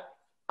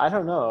 I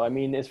don't know. I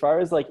mean, as far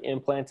as like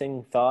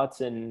implanting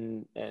thoughts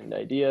and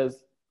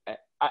ideas,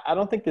 I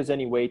don't think there's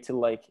any way to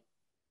like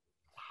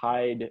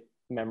hide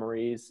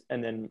memories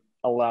and then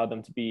allow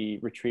them to be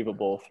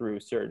retrievable through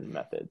certain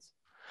methods.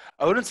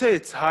 I wouldn't say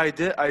it's hide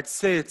it. I'd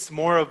say it's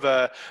more of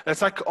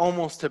it's like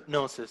almost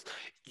hypnosis.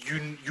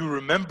 You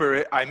remember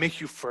it. I make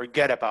you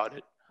forget about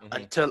it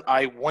until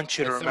I want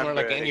you to remember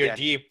like it in again, your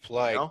deep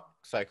like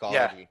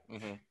psychology.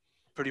 Yeah.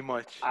 Pretty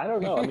much. I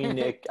don't know. I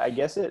mean, I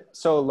guess it.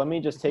 So let me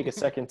just take a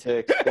second to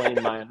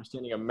explain my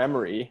understanding of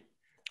memory.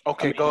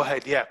 Okay, go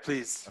ahead. Yeah,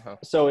 please.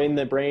 So in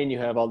the brain, you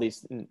have all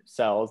these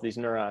cells, these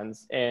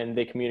neurons, and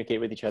they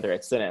communicate with each other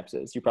at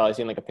synapses. You've probably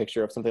seen like a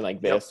picture of something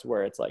like this,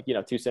 where it's like, you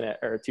know, two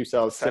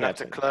cells,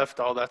 synaptic cleft,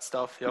 all that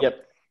stuff.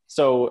 Yep.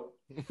 So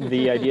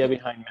the idea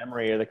behind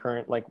memory, or the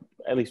current, like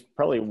at least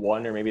probably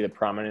one or maybe the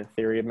prominent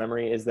theory of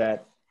memory, is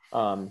that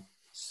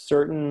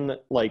certain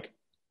like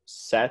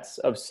sets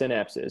of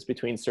synapses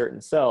between certain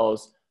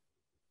cells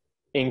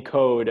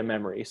encode a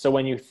memory. So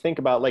when you think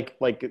about like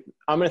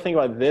I'm going to think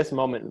about this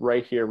moment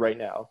right here, right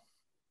now,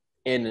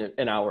 in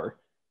an hour.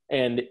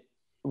 And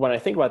when I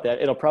think about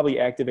that, it'll probably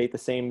activate the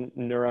same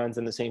neurons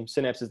and the same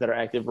synapses that are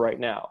active right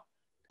now.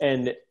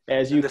 And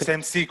as you...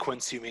 same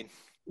sequence, you mean?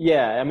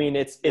 Yeah, I mean,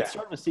 it's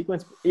sort of a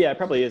sequence. Yeah, it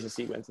probably is a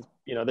sequence.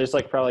 You know, there's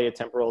like probably a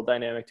temporal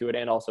dynamic to it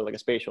and also like a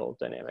spatial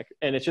dynamic.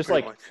 And it's just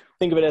Pretty like, much.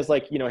 Think of it as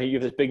like, you know, you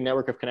have this big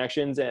network of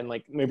connections and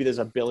like maybe there's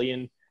 1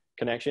 billion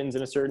connections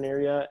in a certain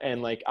area.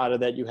 And like out of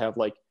that, you have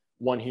like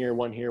one here,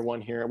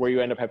 where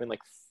you end up having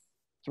like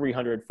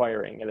 300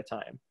 firing at a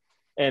time.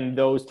 And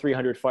those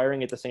 300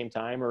 firing at the same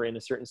time or in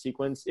a certain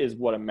sequence is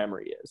what a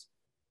memory is.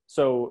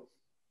 So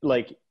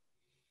like,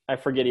 I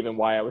forget even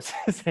why I was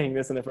saying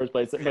this in the first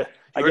place. But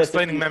You're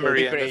explaining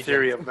memory and the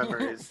theory of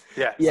memories.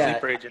 Yeah,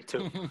 sleeper agent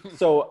too.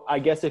 So I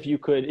guess if you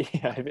could,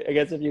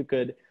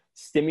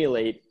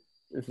 stimulate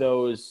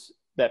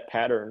that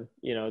pattern,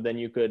 you know, then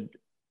you could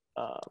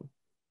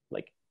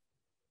like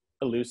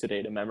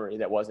elucidate a memory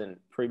that wasn't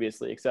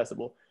previously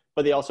accessible.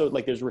 But they also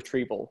like there's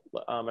retrieval.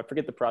 I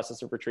forget the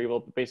process of retrieval,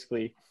 but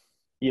basically,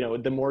 you know,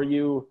 the more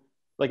you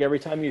like every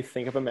time you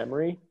think of a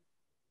memory,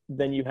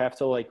 then you have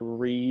to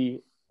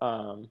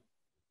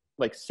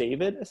like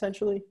save it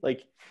essentially.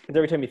 Like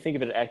every time you think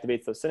of it, it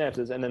activates those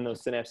synapses, and then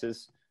those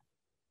synapses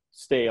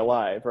stay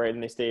alive, right?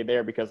 And they stay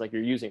there because like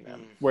you're using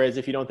them. Whereas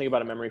if you don't think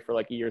about a memory for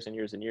like years and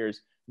years and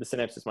years, the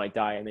synapses might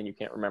die and then you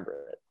can't remember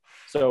it.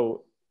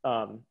 So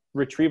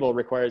retrieval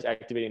requires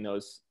activating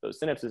those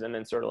synapses and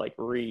then sort of like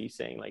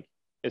saying like,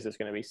 is this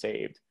going to be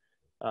saved?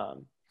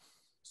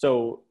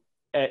 So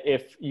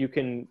if you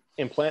can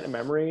implant a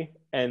memory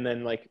and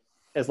then like,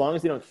 as long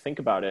as they don't think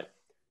about it,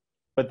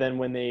 but then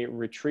when they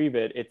retrieve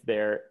it, it's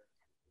there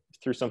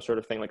through some sort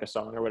of thing like a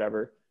song or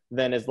whatever,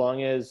 then as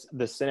long as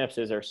the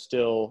synapses are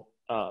still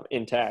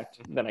intact,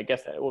 then I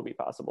guess that it will be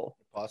possible.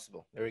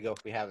 There we go.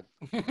 We have it.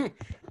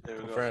 There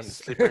we go.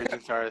 Sleeper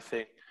agents are a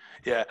thing.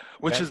 Yeah,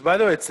 which is, by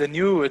the way, it's the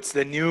new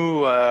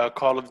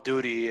Call of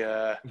Duty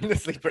the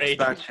sleeper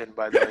expansion,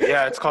 by the way.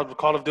 Yeah, it's called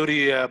Call of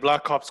Duty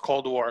Black Ops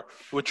Cold War,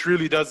 which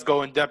really does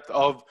go in depth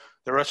of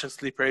the Russian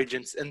sleeper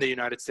agents in the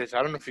United States.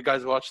 I don't know if you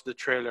guys watched the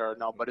trailer or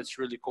not, but it's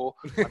really cool.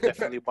 I'm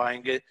definitely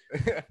buying it.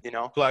 You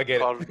know, plug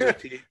it. Call of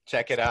Duty.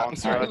 Check it out.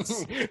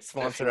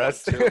 Sponsor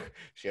us.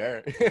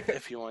 Sure.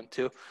 If you want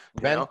to.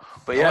 Ben, you know?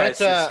 But yeah, it's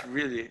just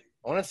really...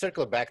 I want to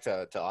circle back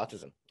to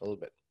autism a little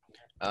bit.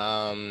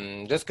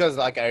 Just because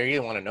like I really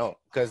want to know,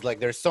 because like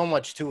there's so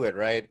much to it,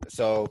 right?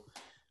 So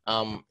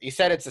you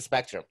said it's a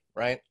spectrum,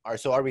 right?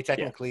 Are we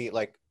technically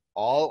like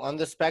all on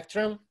the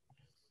spectrum?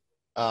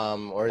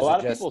 Or is a lot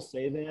it of just... people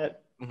say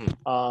that.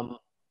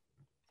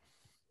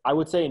 I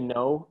would say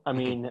no. I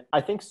mean,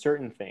 I think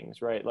certain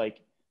things, right?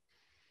 Like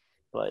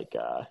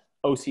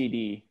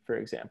OCD, for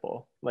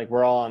example. Like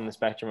we're all on the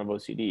spectrum of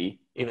OCD,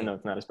 even though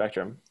it's not a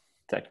spectrum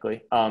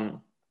technically.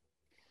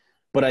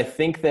 But I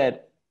think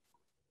that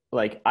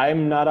like,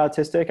 I'm not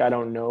autistic. I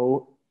don't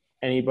know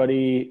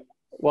anybody.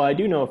 Well, I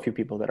do know a few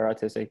people that are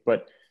autistic,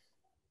 but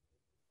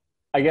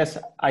I guess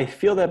I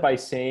feel that by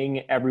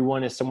saying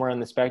everyone is somewhere on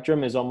the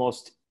spectrum is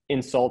almost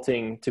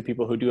insulting to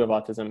people who do have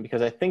autism,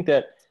 because I think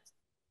that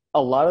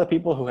a lot of the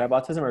people who have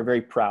autism are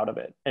very proud of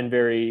it and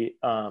very,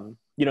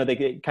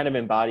 they kind of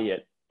embody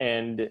it,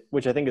 and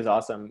which I think is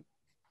awesome.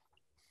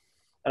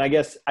 And I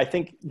guess I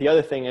think the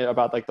other thing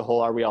about like the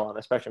whole "are we all on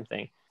the spectrum"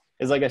 thing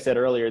is, like I said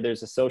earlier,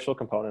 there's a social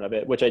component of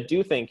it, which I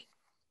do think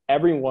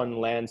everyone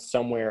lands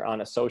somewhere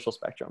on a social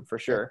spectrum for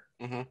sure.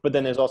 Mm-hmm. But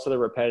then there's also the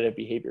repetitive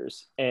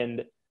behaviors,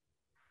 and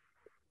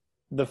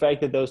the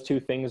fact that those two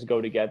things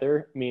go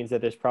together means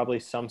that there's probably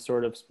some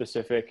sort of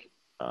specific,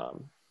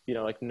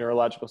 like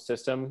neurological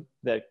system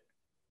that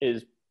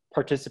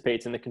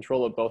participates in the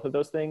control of both of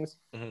those things,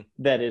 mm-hmm.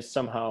 that is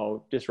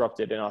somehow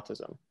disrupted in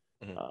autism.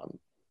 Mm-hmm.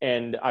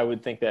 And I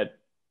would think that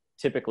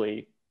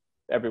typically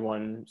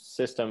everyone's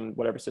system,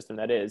 whatever system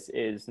that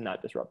is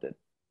not disrupted.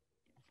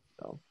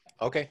 So.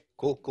 Okay,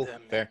 cool. Yeah,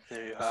 fair.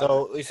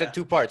 So you said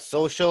two parts,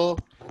 social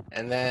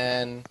and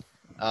then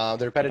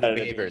the repetitive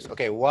behaviors.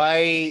 Okay,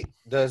 why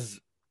is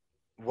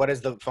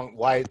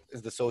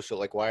the social,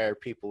 like, why are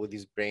people with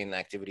these brain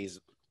activities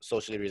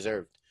socially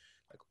reserved,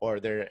 like, or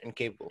they're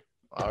incapable,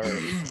 or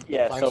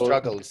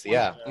struggles?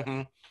 Yeah.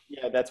 Mm-hmm.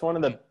 Yeah, that's one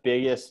of the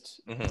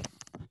biggest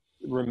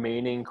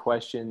remaining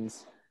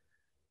questions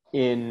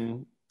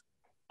in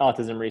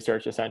autism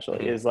research,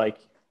 essentially, is like,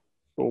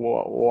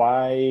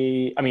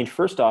 why? I mean,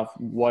 first off,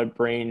 what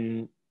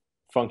brain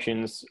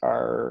functions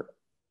are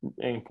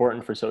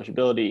important for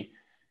sociability?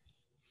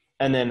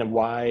 And then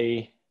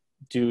why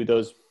do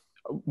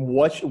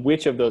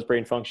which of those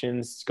brain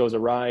functions goes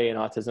awry in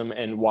autism,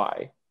 and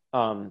why?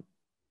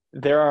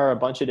 There are a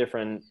bunch of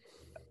different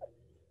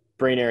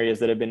brain areas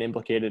that have been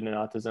implicated in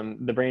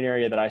autism. The brain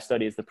area that I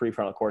study is the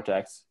prefrontal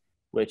cortex,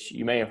 which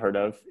you may have heard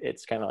of.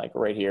 It's kind of like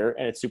right here,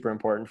 and it's super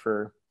important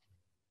for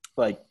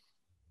like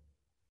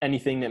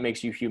anything that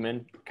makes you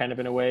human, kind of,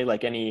 in a way,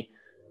 like any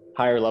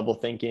higher level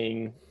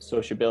thinking,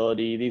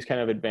 sociability, these kind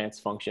of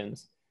advanced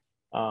functions.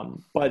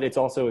 But it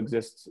also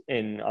exists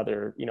in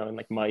other, in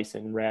like mice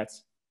and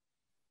rats.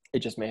 It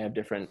just may have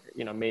different,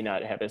 may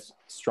not have as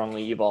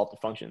strongly evolved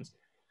functions.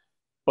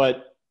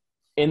 But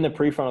in the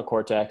prefrontal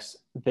cortex,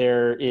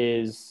 there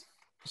is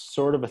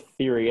sort of a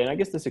theory, and I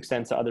guess this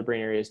extends to other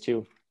brain areas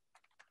too,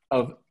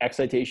 of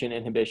excitation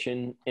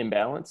inhibition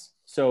imbalance.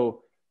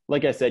 So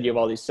like I said, you have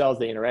all these cells,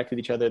 they interact with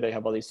each other, they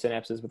have all these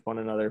synapses with one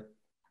another.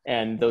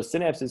 And those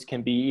synapses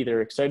can be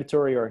either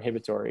excitatory or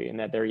inhibitory, in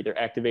that they're either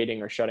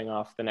activating or shutting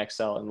off the next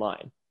cell in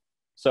line.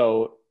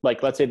 So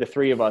like, let's say the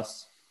three of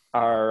us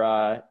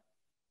are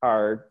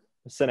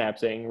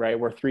synapsing, right?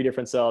 We're three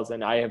different cells,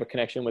 and I have a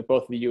connection with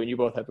both of you, and you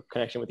both have a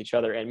connection with each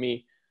other and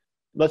me.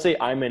 Let's say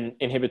I'm an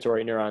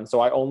inhibitory neuron,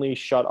 so I only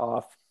shut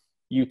off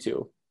you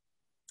two.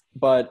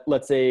 But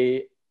let's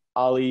say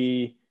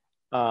Ali,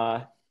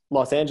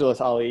 Los Angeles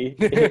Ali,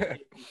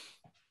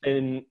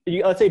 and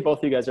let's say both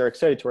of you guys are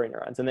excitatory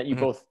neurons, and that you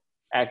both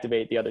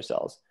activate the other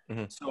cells.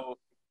 Mm-hmm. So,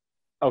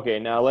 okay,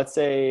 now let's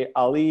say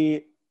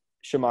Ali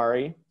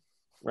Shamari,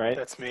 right?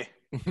 That's me.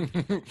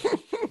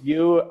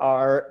 You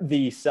are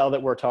the cell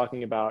that we're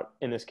talking about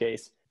in this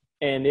case.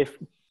 And if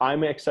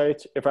I'm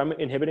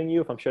inhibiting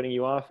you, if I'm shutting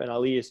you off, and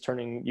Ali is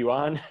turning you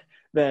on,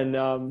 then,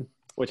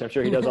 which I'm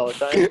sure he does all the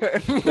time,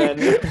 then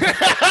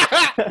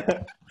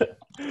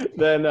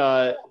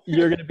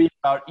you're going to be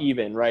about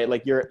even, right?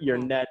 Like your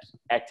net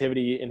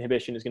activity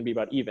inhibition is going to be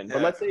about even.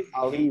 But let's say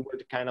Ali were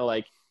to kind of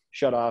like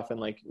shut off and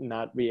like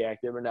not be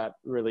active or not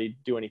really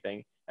do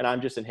anything, and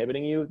I'm just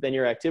inhibiting you, then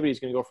your activity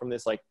is going to go from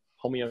this like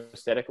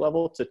homeostatic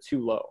level to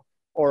too low,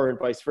 or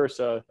vice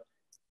versa.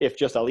 If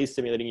just Ali is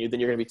stimulating you, then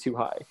you're going to be too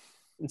high.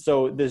 And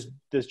so this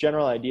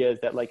general idea is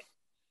that, like,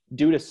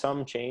 due to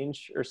some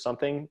change or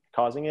something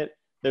causing it,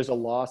 there's a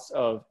loss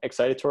of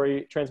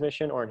excitatory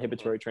transmission or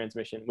inhibitory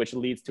transmission, which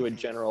leads to a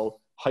general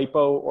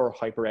hypo or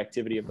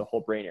hyperactivity of the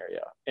whole brain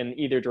area. And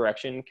either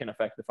direction can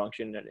affect the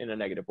function in a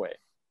negative way.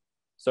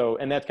 So,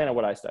 and that's kind of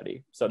what I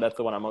study. So that's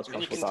the one I'm most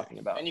comfortable talking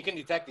about. And you can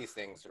detect these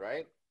things,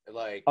 right?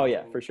 Like, oh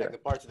yeah, for sure. Like the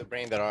parts of the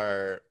brain that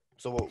are,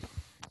 so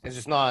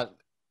it's not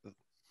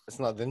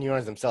the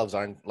neurons themselves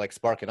aren't like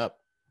sparking up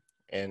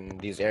in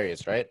these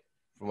areas, right?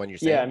 From when you're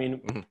saying. Yeah, I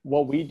mean,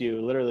 what we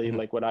do, literally,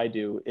 like what I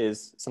do,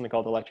 is something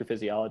called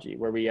electrophysiology,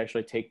 where we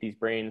actually take these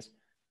brains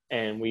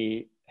and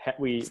we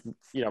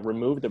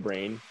remove the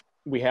brain.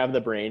 We have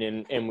the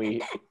brain and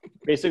we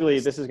basically,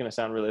 this is going to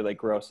sound really like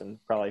gross, and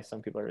probably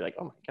some people are like,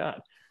 oh my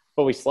God,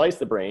 but we slice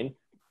the brain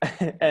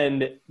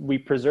and we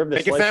preserve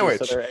the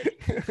slices. So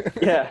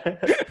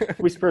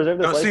we preserve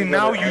the slices. See,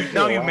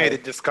 now you made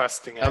it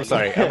disgusting. I'm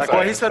sorry.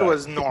 What he said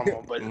was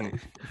normal, but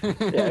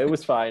yeah, it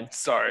was fine.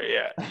 Sorry.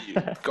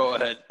 Yeah, go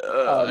ahead.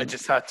 I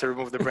just had to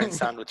remove the brain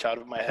sandwich out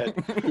of my head.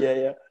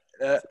 Yeah.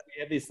 So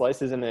we have these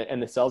slices and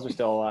the cells are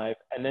still alive.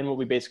 And then what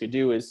we basically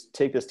do is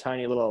take this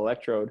tiny little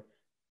electrode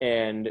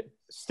and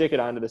stick it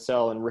onto the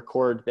cell and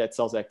record that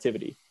cell's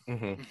activity.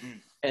 Mm-hmm.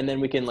 And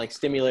then we can like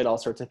stimulate all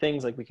sorts of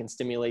things. Like we can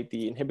stimulate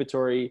the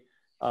inhibitory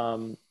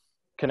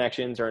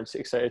connections or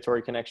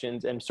excitatory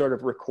connections and sort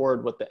of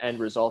record what the end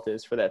result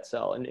is for that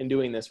cell. And in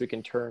doing this, we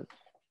can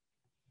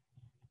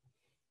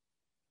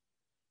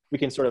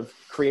sort of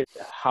create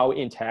how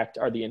intact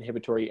are the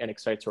inhibitory and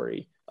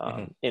excitatory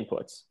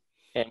inputs.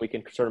 And we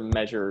can sort of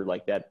measure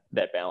like that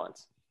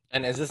balance.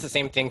 And is this the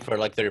same thing for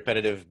like the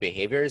repetitive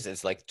behaviors?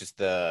 It's like just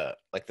the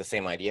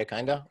same idea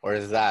kind of, or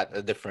is that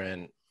a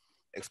different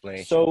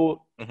explanation?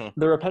 So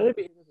the repetitive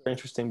behaviors are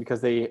interesting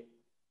because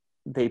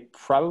they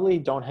probably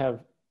don't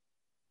have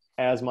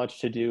as much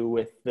to do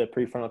with the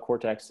prefrontal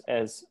cortex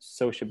as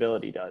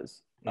sociability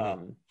does.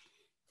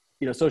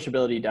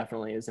 Sociability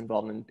definitely is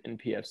involved in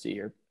PFC,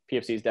 or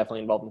PFC is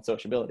definitely involved in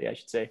sociability, I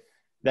should say.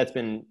 That's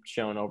been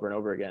shown over and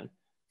over again.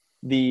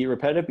 The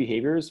repetitive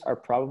behaviors are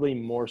probably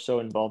more so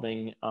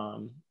involving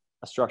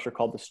a structure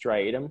called the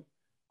striatum,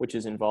 which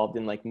is involved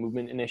in like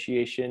movement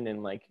initiation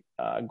and like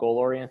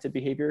goal-oriented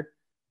behavior.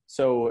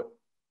 So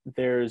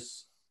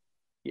there's,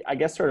 I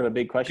guess, sort of a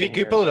big question. Can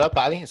you pull it up,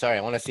 Ali? Sorry,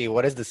 I want to see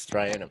what is the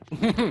striatum.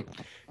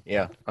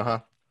 Yeah.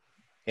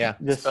 Yeah.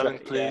 Spelling,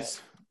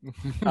 please.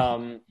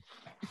 Yeah.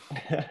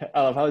 I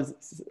love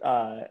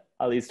how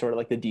Ali's sort of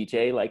like the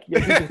DJ, like, yeah,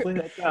 you can play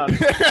that down.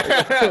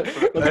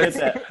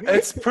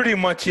 It's pretty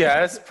much,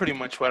 it's pretty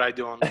much what I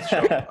do on this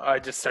show. I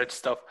just search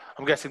stuff.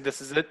 I'm guessing this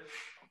is it.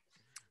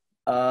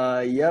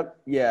 Yep.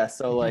 Yeah.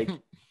 So like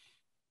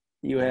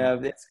you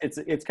have,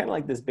 it's kind of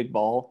like this big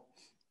ball.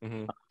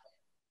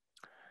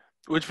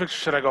 Which picture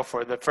should I go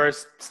for? The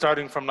first,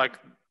 starting from like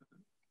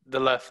the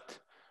left.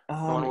 The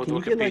one with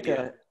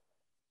Wikipedia.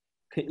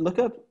 Look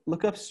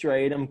up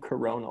striatum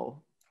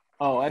coronal.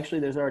 Oh, actually,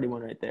 there's already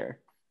one right there.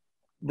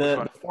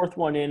 The fourth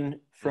one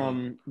in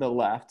from the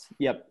left.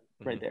 Yep,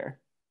 right there.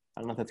 I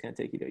don't know if that's going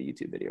to take you to a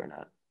YouTube video or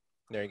not.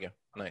 There you go.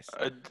 Nice.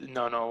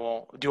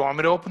 No. Do you want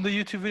me to open the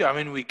YouTube video? I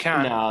mean, we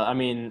can. No, I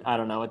mean, I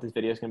don't know what this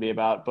video is going to be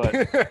about, but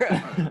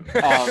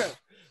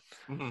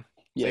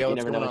you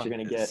never know what you're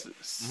going to get.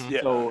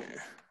 So,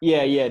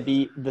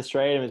 the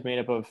striatum is made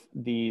up of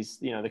these,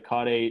 the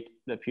caudate,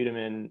 the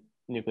putamen,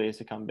 nucleus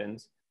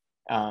accumbens,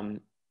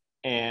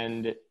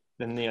 and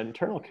then the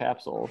internal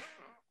capsule,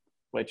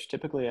 which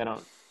typically I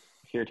don't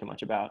hear too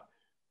much about.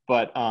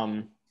 But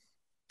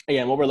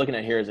again, what we're looking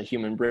at here is a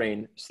human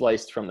brain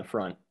sliced from the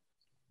front.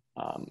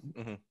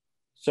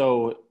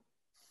 So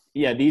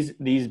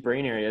these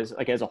brain areas,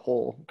 like as a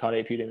whole,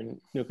 caudate, putamen,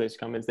 nucleus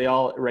accumbens, they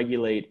all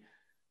regulate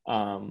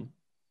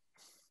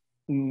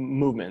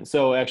movement.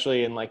 So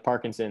actually in like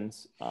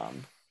Parkinson's,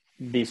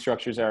 these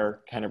structures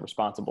are kind of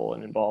responsible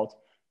and involved.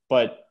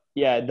 But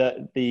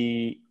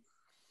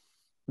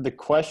the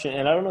question,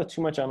 and I don't know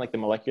too much on like the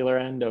molecular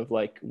end of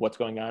like what's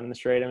going on in the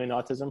striatum in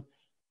autism,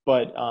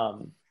 but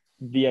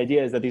the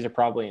idea is that these are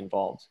probably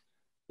involved.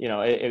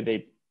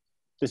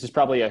 This is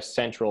probably a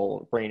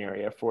central brain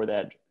area for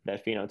that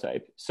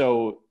phenotype.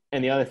 So,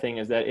 and the other thing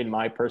is that in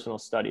my personal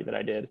study that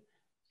I did,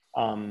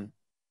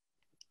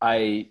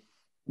 I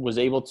was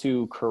able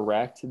to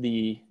correct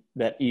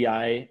that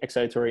EI,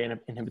 excitatory and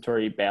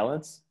inhibitory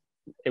balance.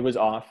 It was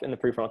off in the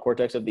prefrontal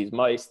cortex of these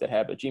mice that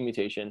have a gene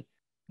mutation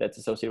that's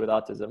associated with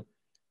autism.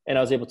 And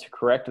I was able to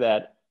correct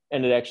that,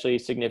 and it actually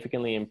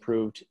significantly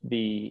improved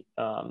the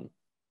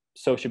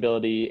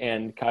sociability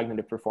and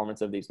cognitive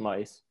performance of these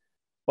mice,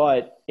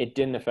 but it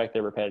didn't affect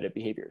their repetitive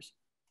behaviors.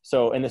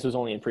 So, and this was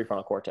only in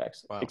prefrontal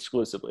cortex,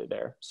 exclusively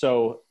there.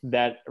 So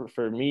that,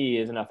 for me,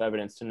 is enough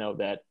evidence to know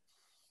that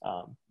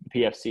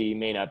PFC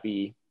may not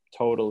be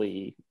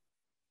totally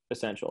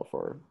essential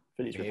for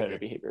these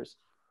repetitive behaviers.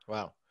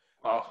 Wow.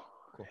 Cool.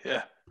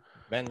 Yeah.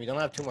 Ben, we don't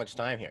have too much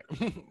time here.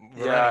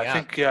 I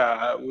think,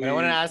 I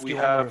want to ask you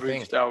one more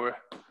thing. I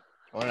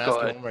want to ask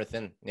you one more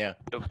thing. Yeah.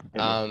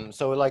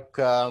 So like,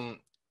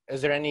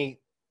 is there any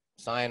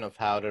sign of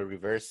how to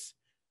reverse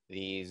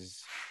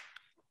these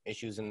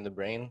issues in the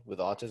brain with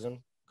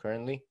autism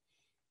currently?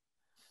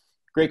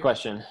 Great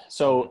question.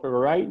 So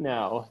right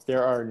now,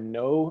 there are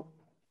no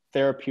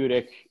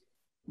therapeutic,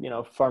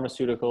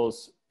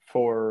 pharmaceuticals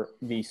for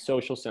the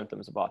social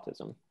symptoms of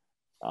autism.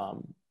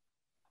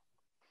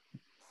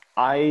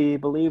 I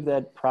believe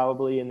that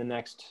probably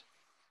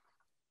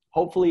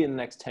hopefully in the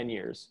next 10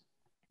 years,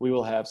 we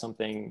will have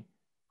something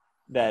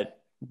that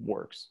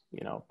works,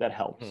 that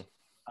helps.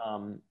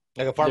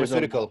 Like a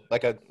pharmaceutical,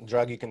 like a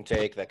drug you can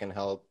take that can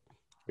help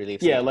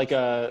relieve. Yeah, like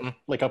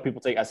how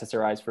people take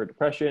SSRIs for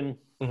depression,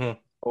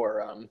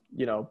 or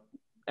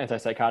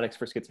antipsychotics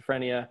for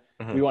schizophrenia.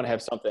 We want to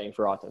have something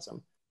for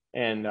autism,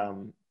 and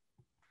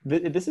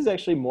this is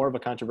actually more of a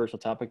controversial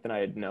topic than I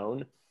had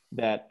known.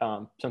 That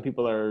some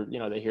people are,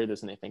 they hear this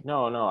and they think,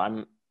 no,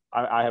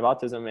 I have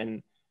autism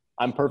and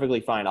I'm perfectly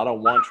fine. I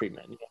don't want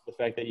treatment. The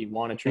fact that you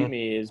want to treat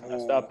me is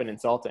messed up and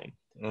insulting.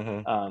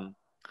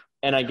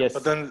 And I guess,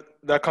 but then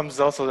that comes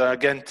also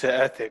again to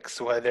ethics,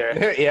 whether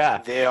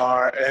they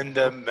are in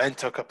the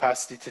mental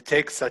capacity to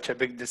take such a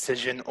big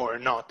decision or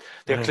not.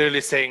 They're clearly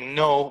saying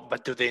no,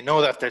 but do they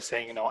know that they're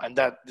saying no? And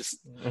that just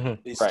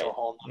leads to a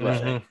whole other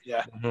thing.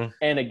 Yeah.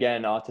 And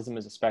again, autism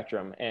is a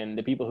spectrum, and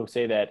the people who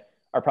say that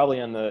are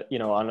probably on the,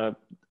 on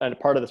a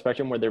part of the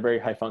spectrum where they're very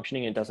high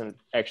functioning and doesn't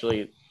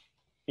actually,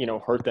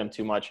 hurt them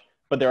too much.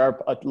 but there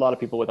are a lot of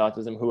people with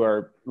autism who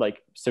are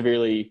like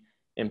severely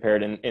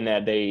impaired in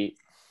that they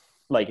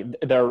like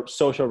their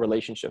social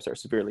relationships are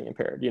severely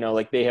impaired. You know,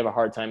 like they have a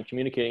hard time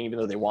communicating even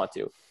though they want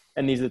to.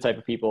 And these are the type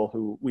of people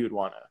who we would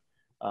want to,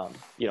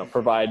 you know,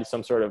 provide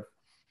some sort of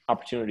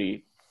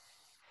opportunity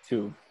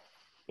to,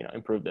 you know,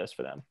 improve this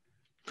for them.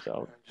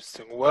 So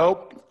interesting.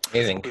 Well,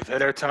 amazing. We've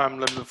hit our time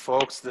limit,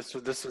 folks. This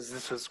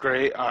was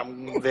great.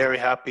 I'm very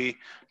happy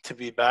to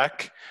be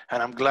back,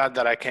 and I'm glad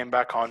that I came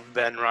back on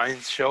Ben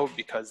Rein's show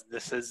because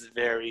this is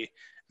very,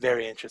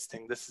 very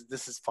interesting. This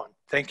is fun.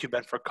 Thank you,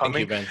 Ben, for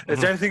coming. Thank you, Ben.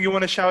 Is there anything you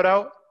want to shout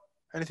out?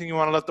 Anything you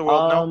want to let the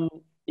world know?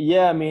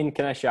 Yeah, I mean,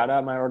 can I shout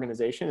out my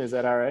organization? Is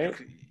that all right?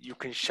 You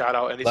can shout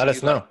out anything. Let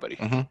us know, like, buddy.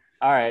 Mm-hmm.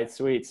 All right,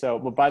 sweet. So,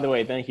 well, by the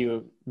way, thank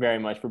you very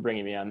much for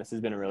bringing me on. This has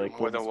been a really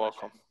cool. More than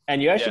welcome. And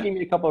you actually gave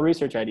me a couple of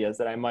research ideas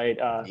that I might.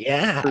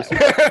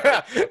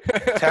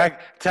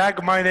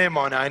 Tag my name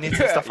on it. I need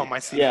some stuff on my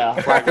CV. Yeah.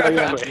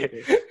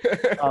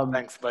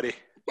 Thanks, buddy.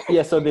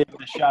 Yeah. So the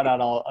shout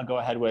out I'll go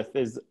ahead with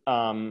is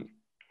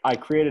I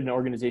created an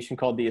organization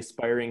called the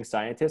Aspiring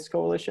Scientists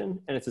Coalition,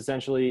 and it's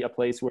essentially a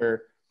place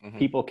where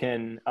people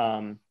can,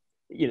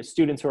 you know,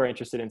 students who are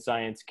interested in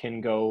science can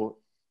go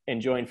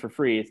and join for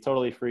free. It's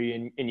totally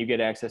free, and you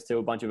get access to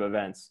a bunch of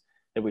events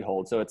that we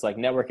hold. So it's like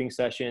networking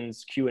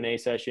sessions, Q&A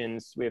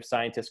sessions. We have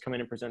scientists come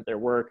in and present their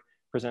work,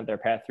 present their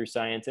path through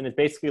science. And it's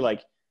basically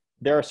like,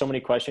 there are so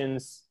many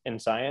questions in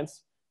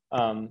science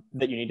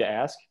that you need to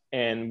ask.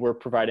 And we're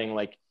providing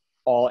like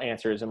all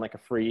answers in like a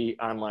free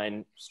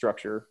online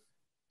structure.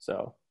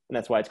 So, and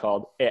that's why it's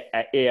called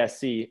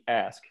ASC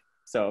Ask.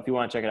 So if you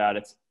want to check it out,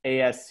 it's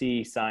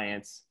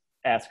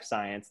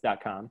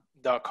ASCScience.com.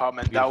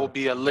 And that will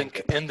be a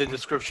link in the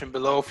description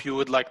below if you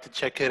would like to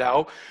check it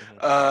out.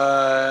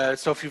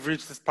 So if you've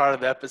reached this part of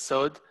the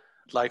episode,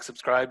 like,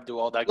 subscribe, do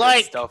all that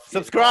good stuff.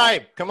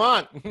 Subscribe, come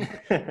on.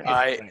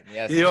 I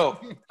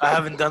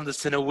haven't done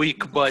this in a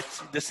week, but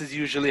this is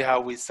usually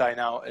how we sign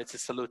out. It's a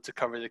salute to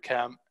cover the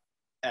cam,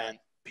 and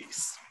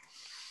peace.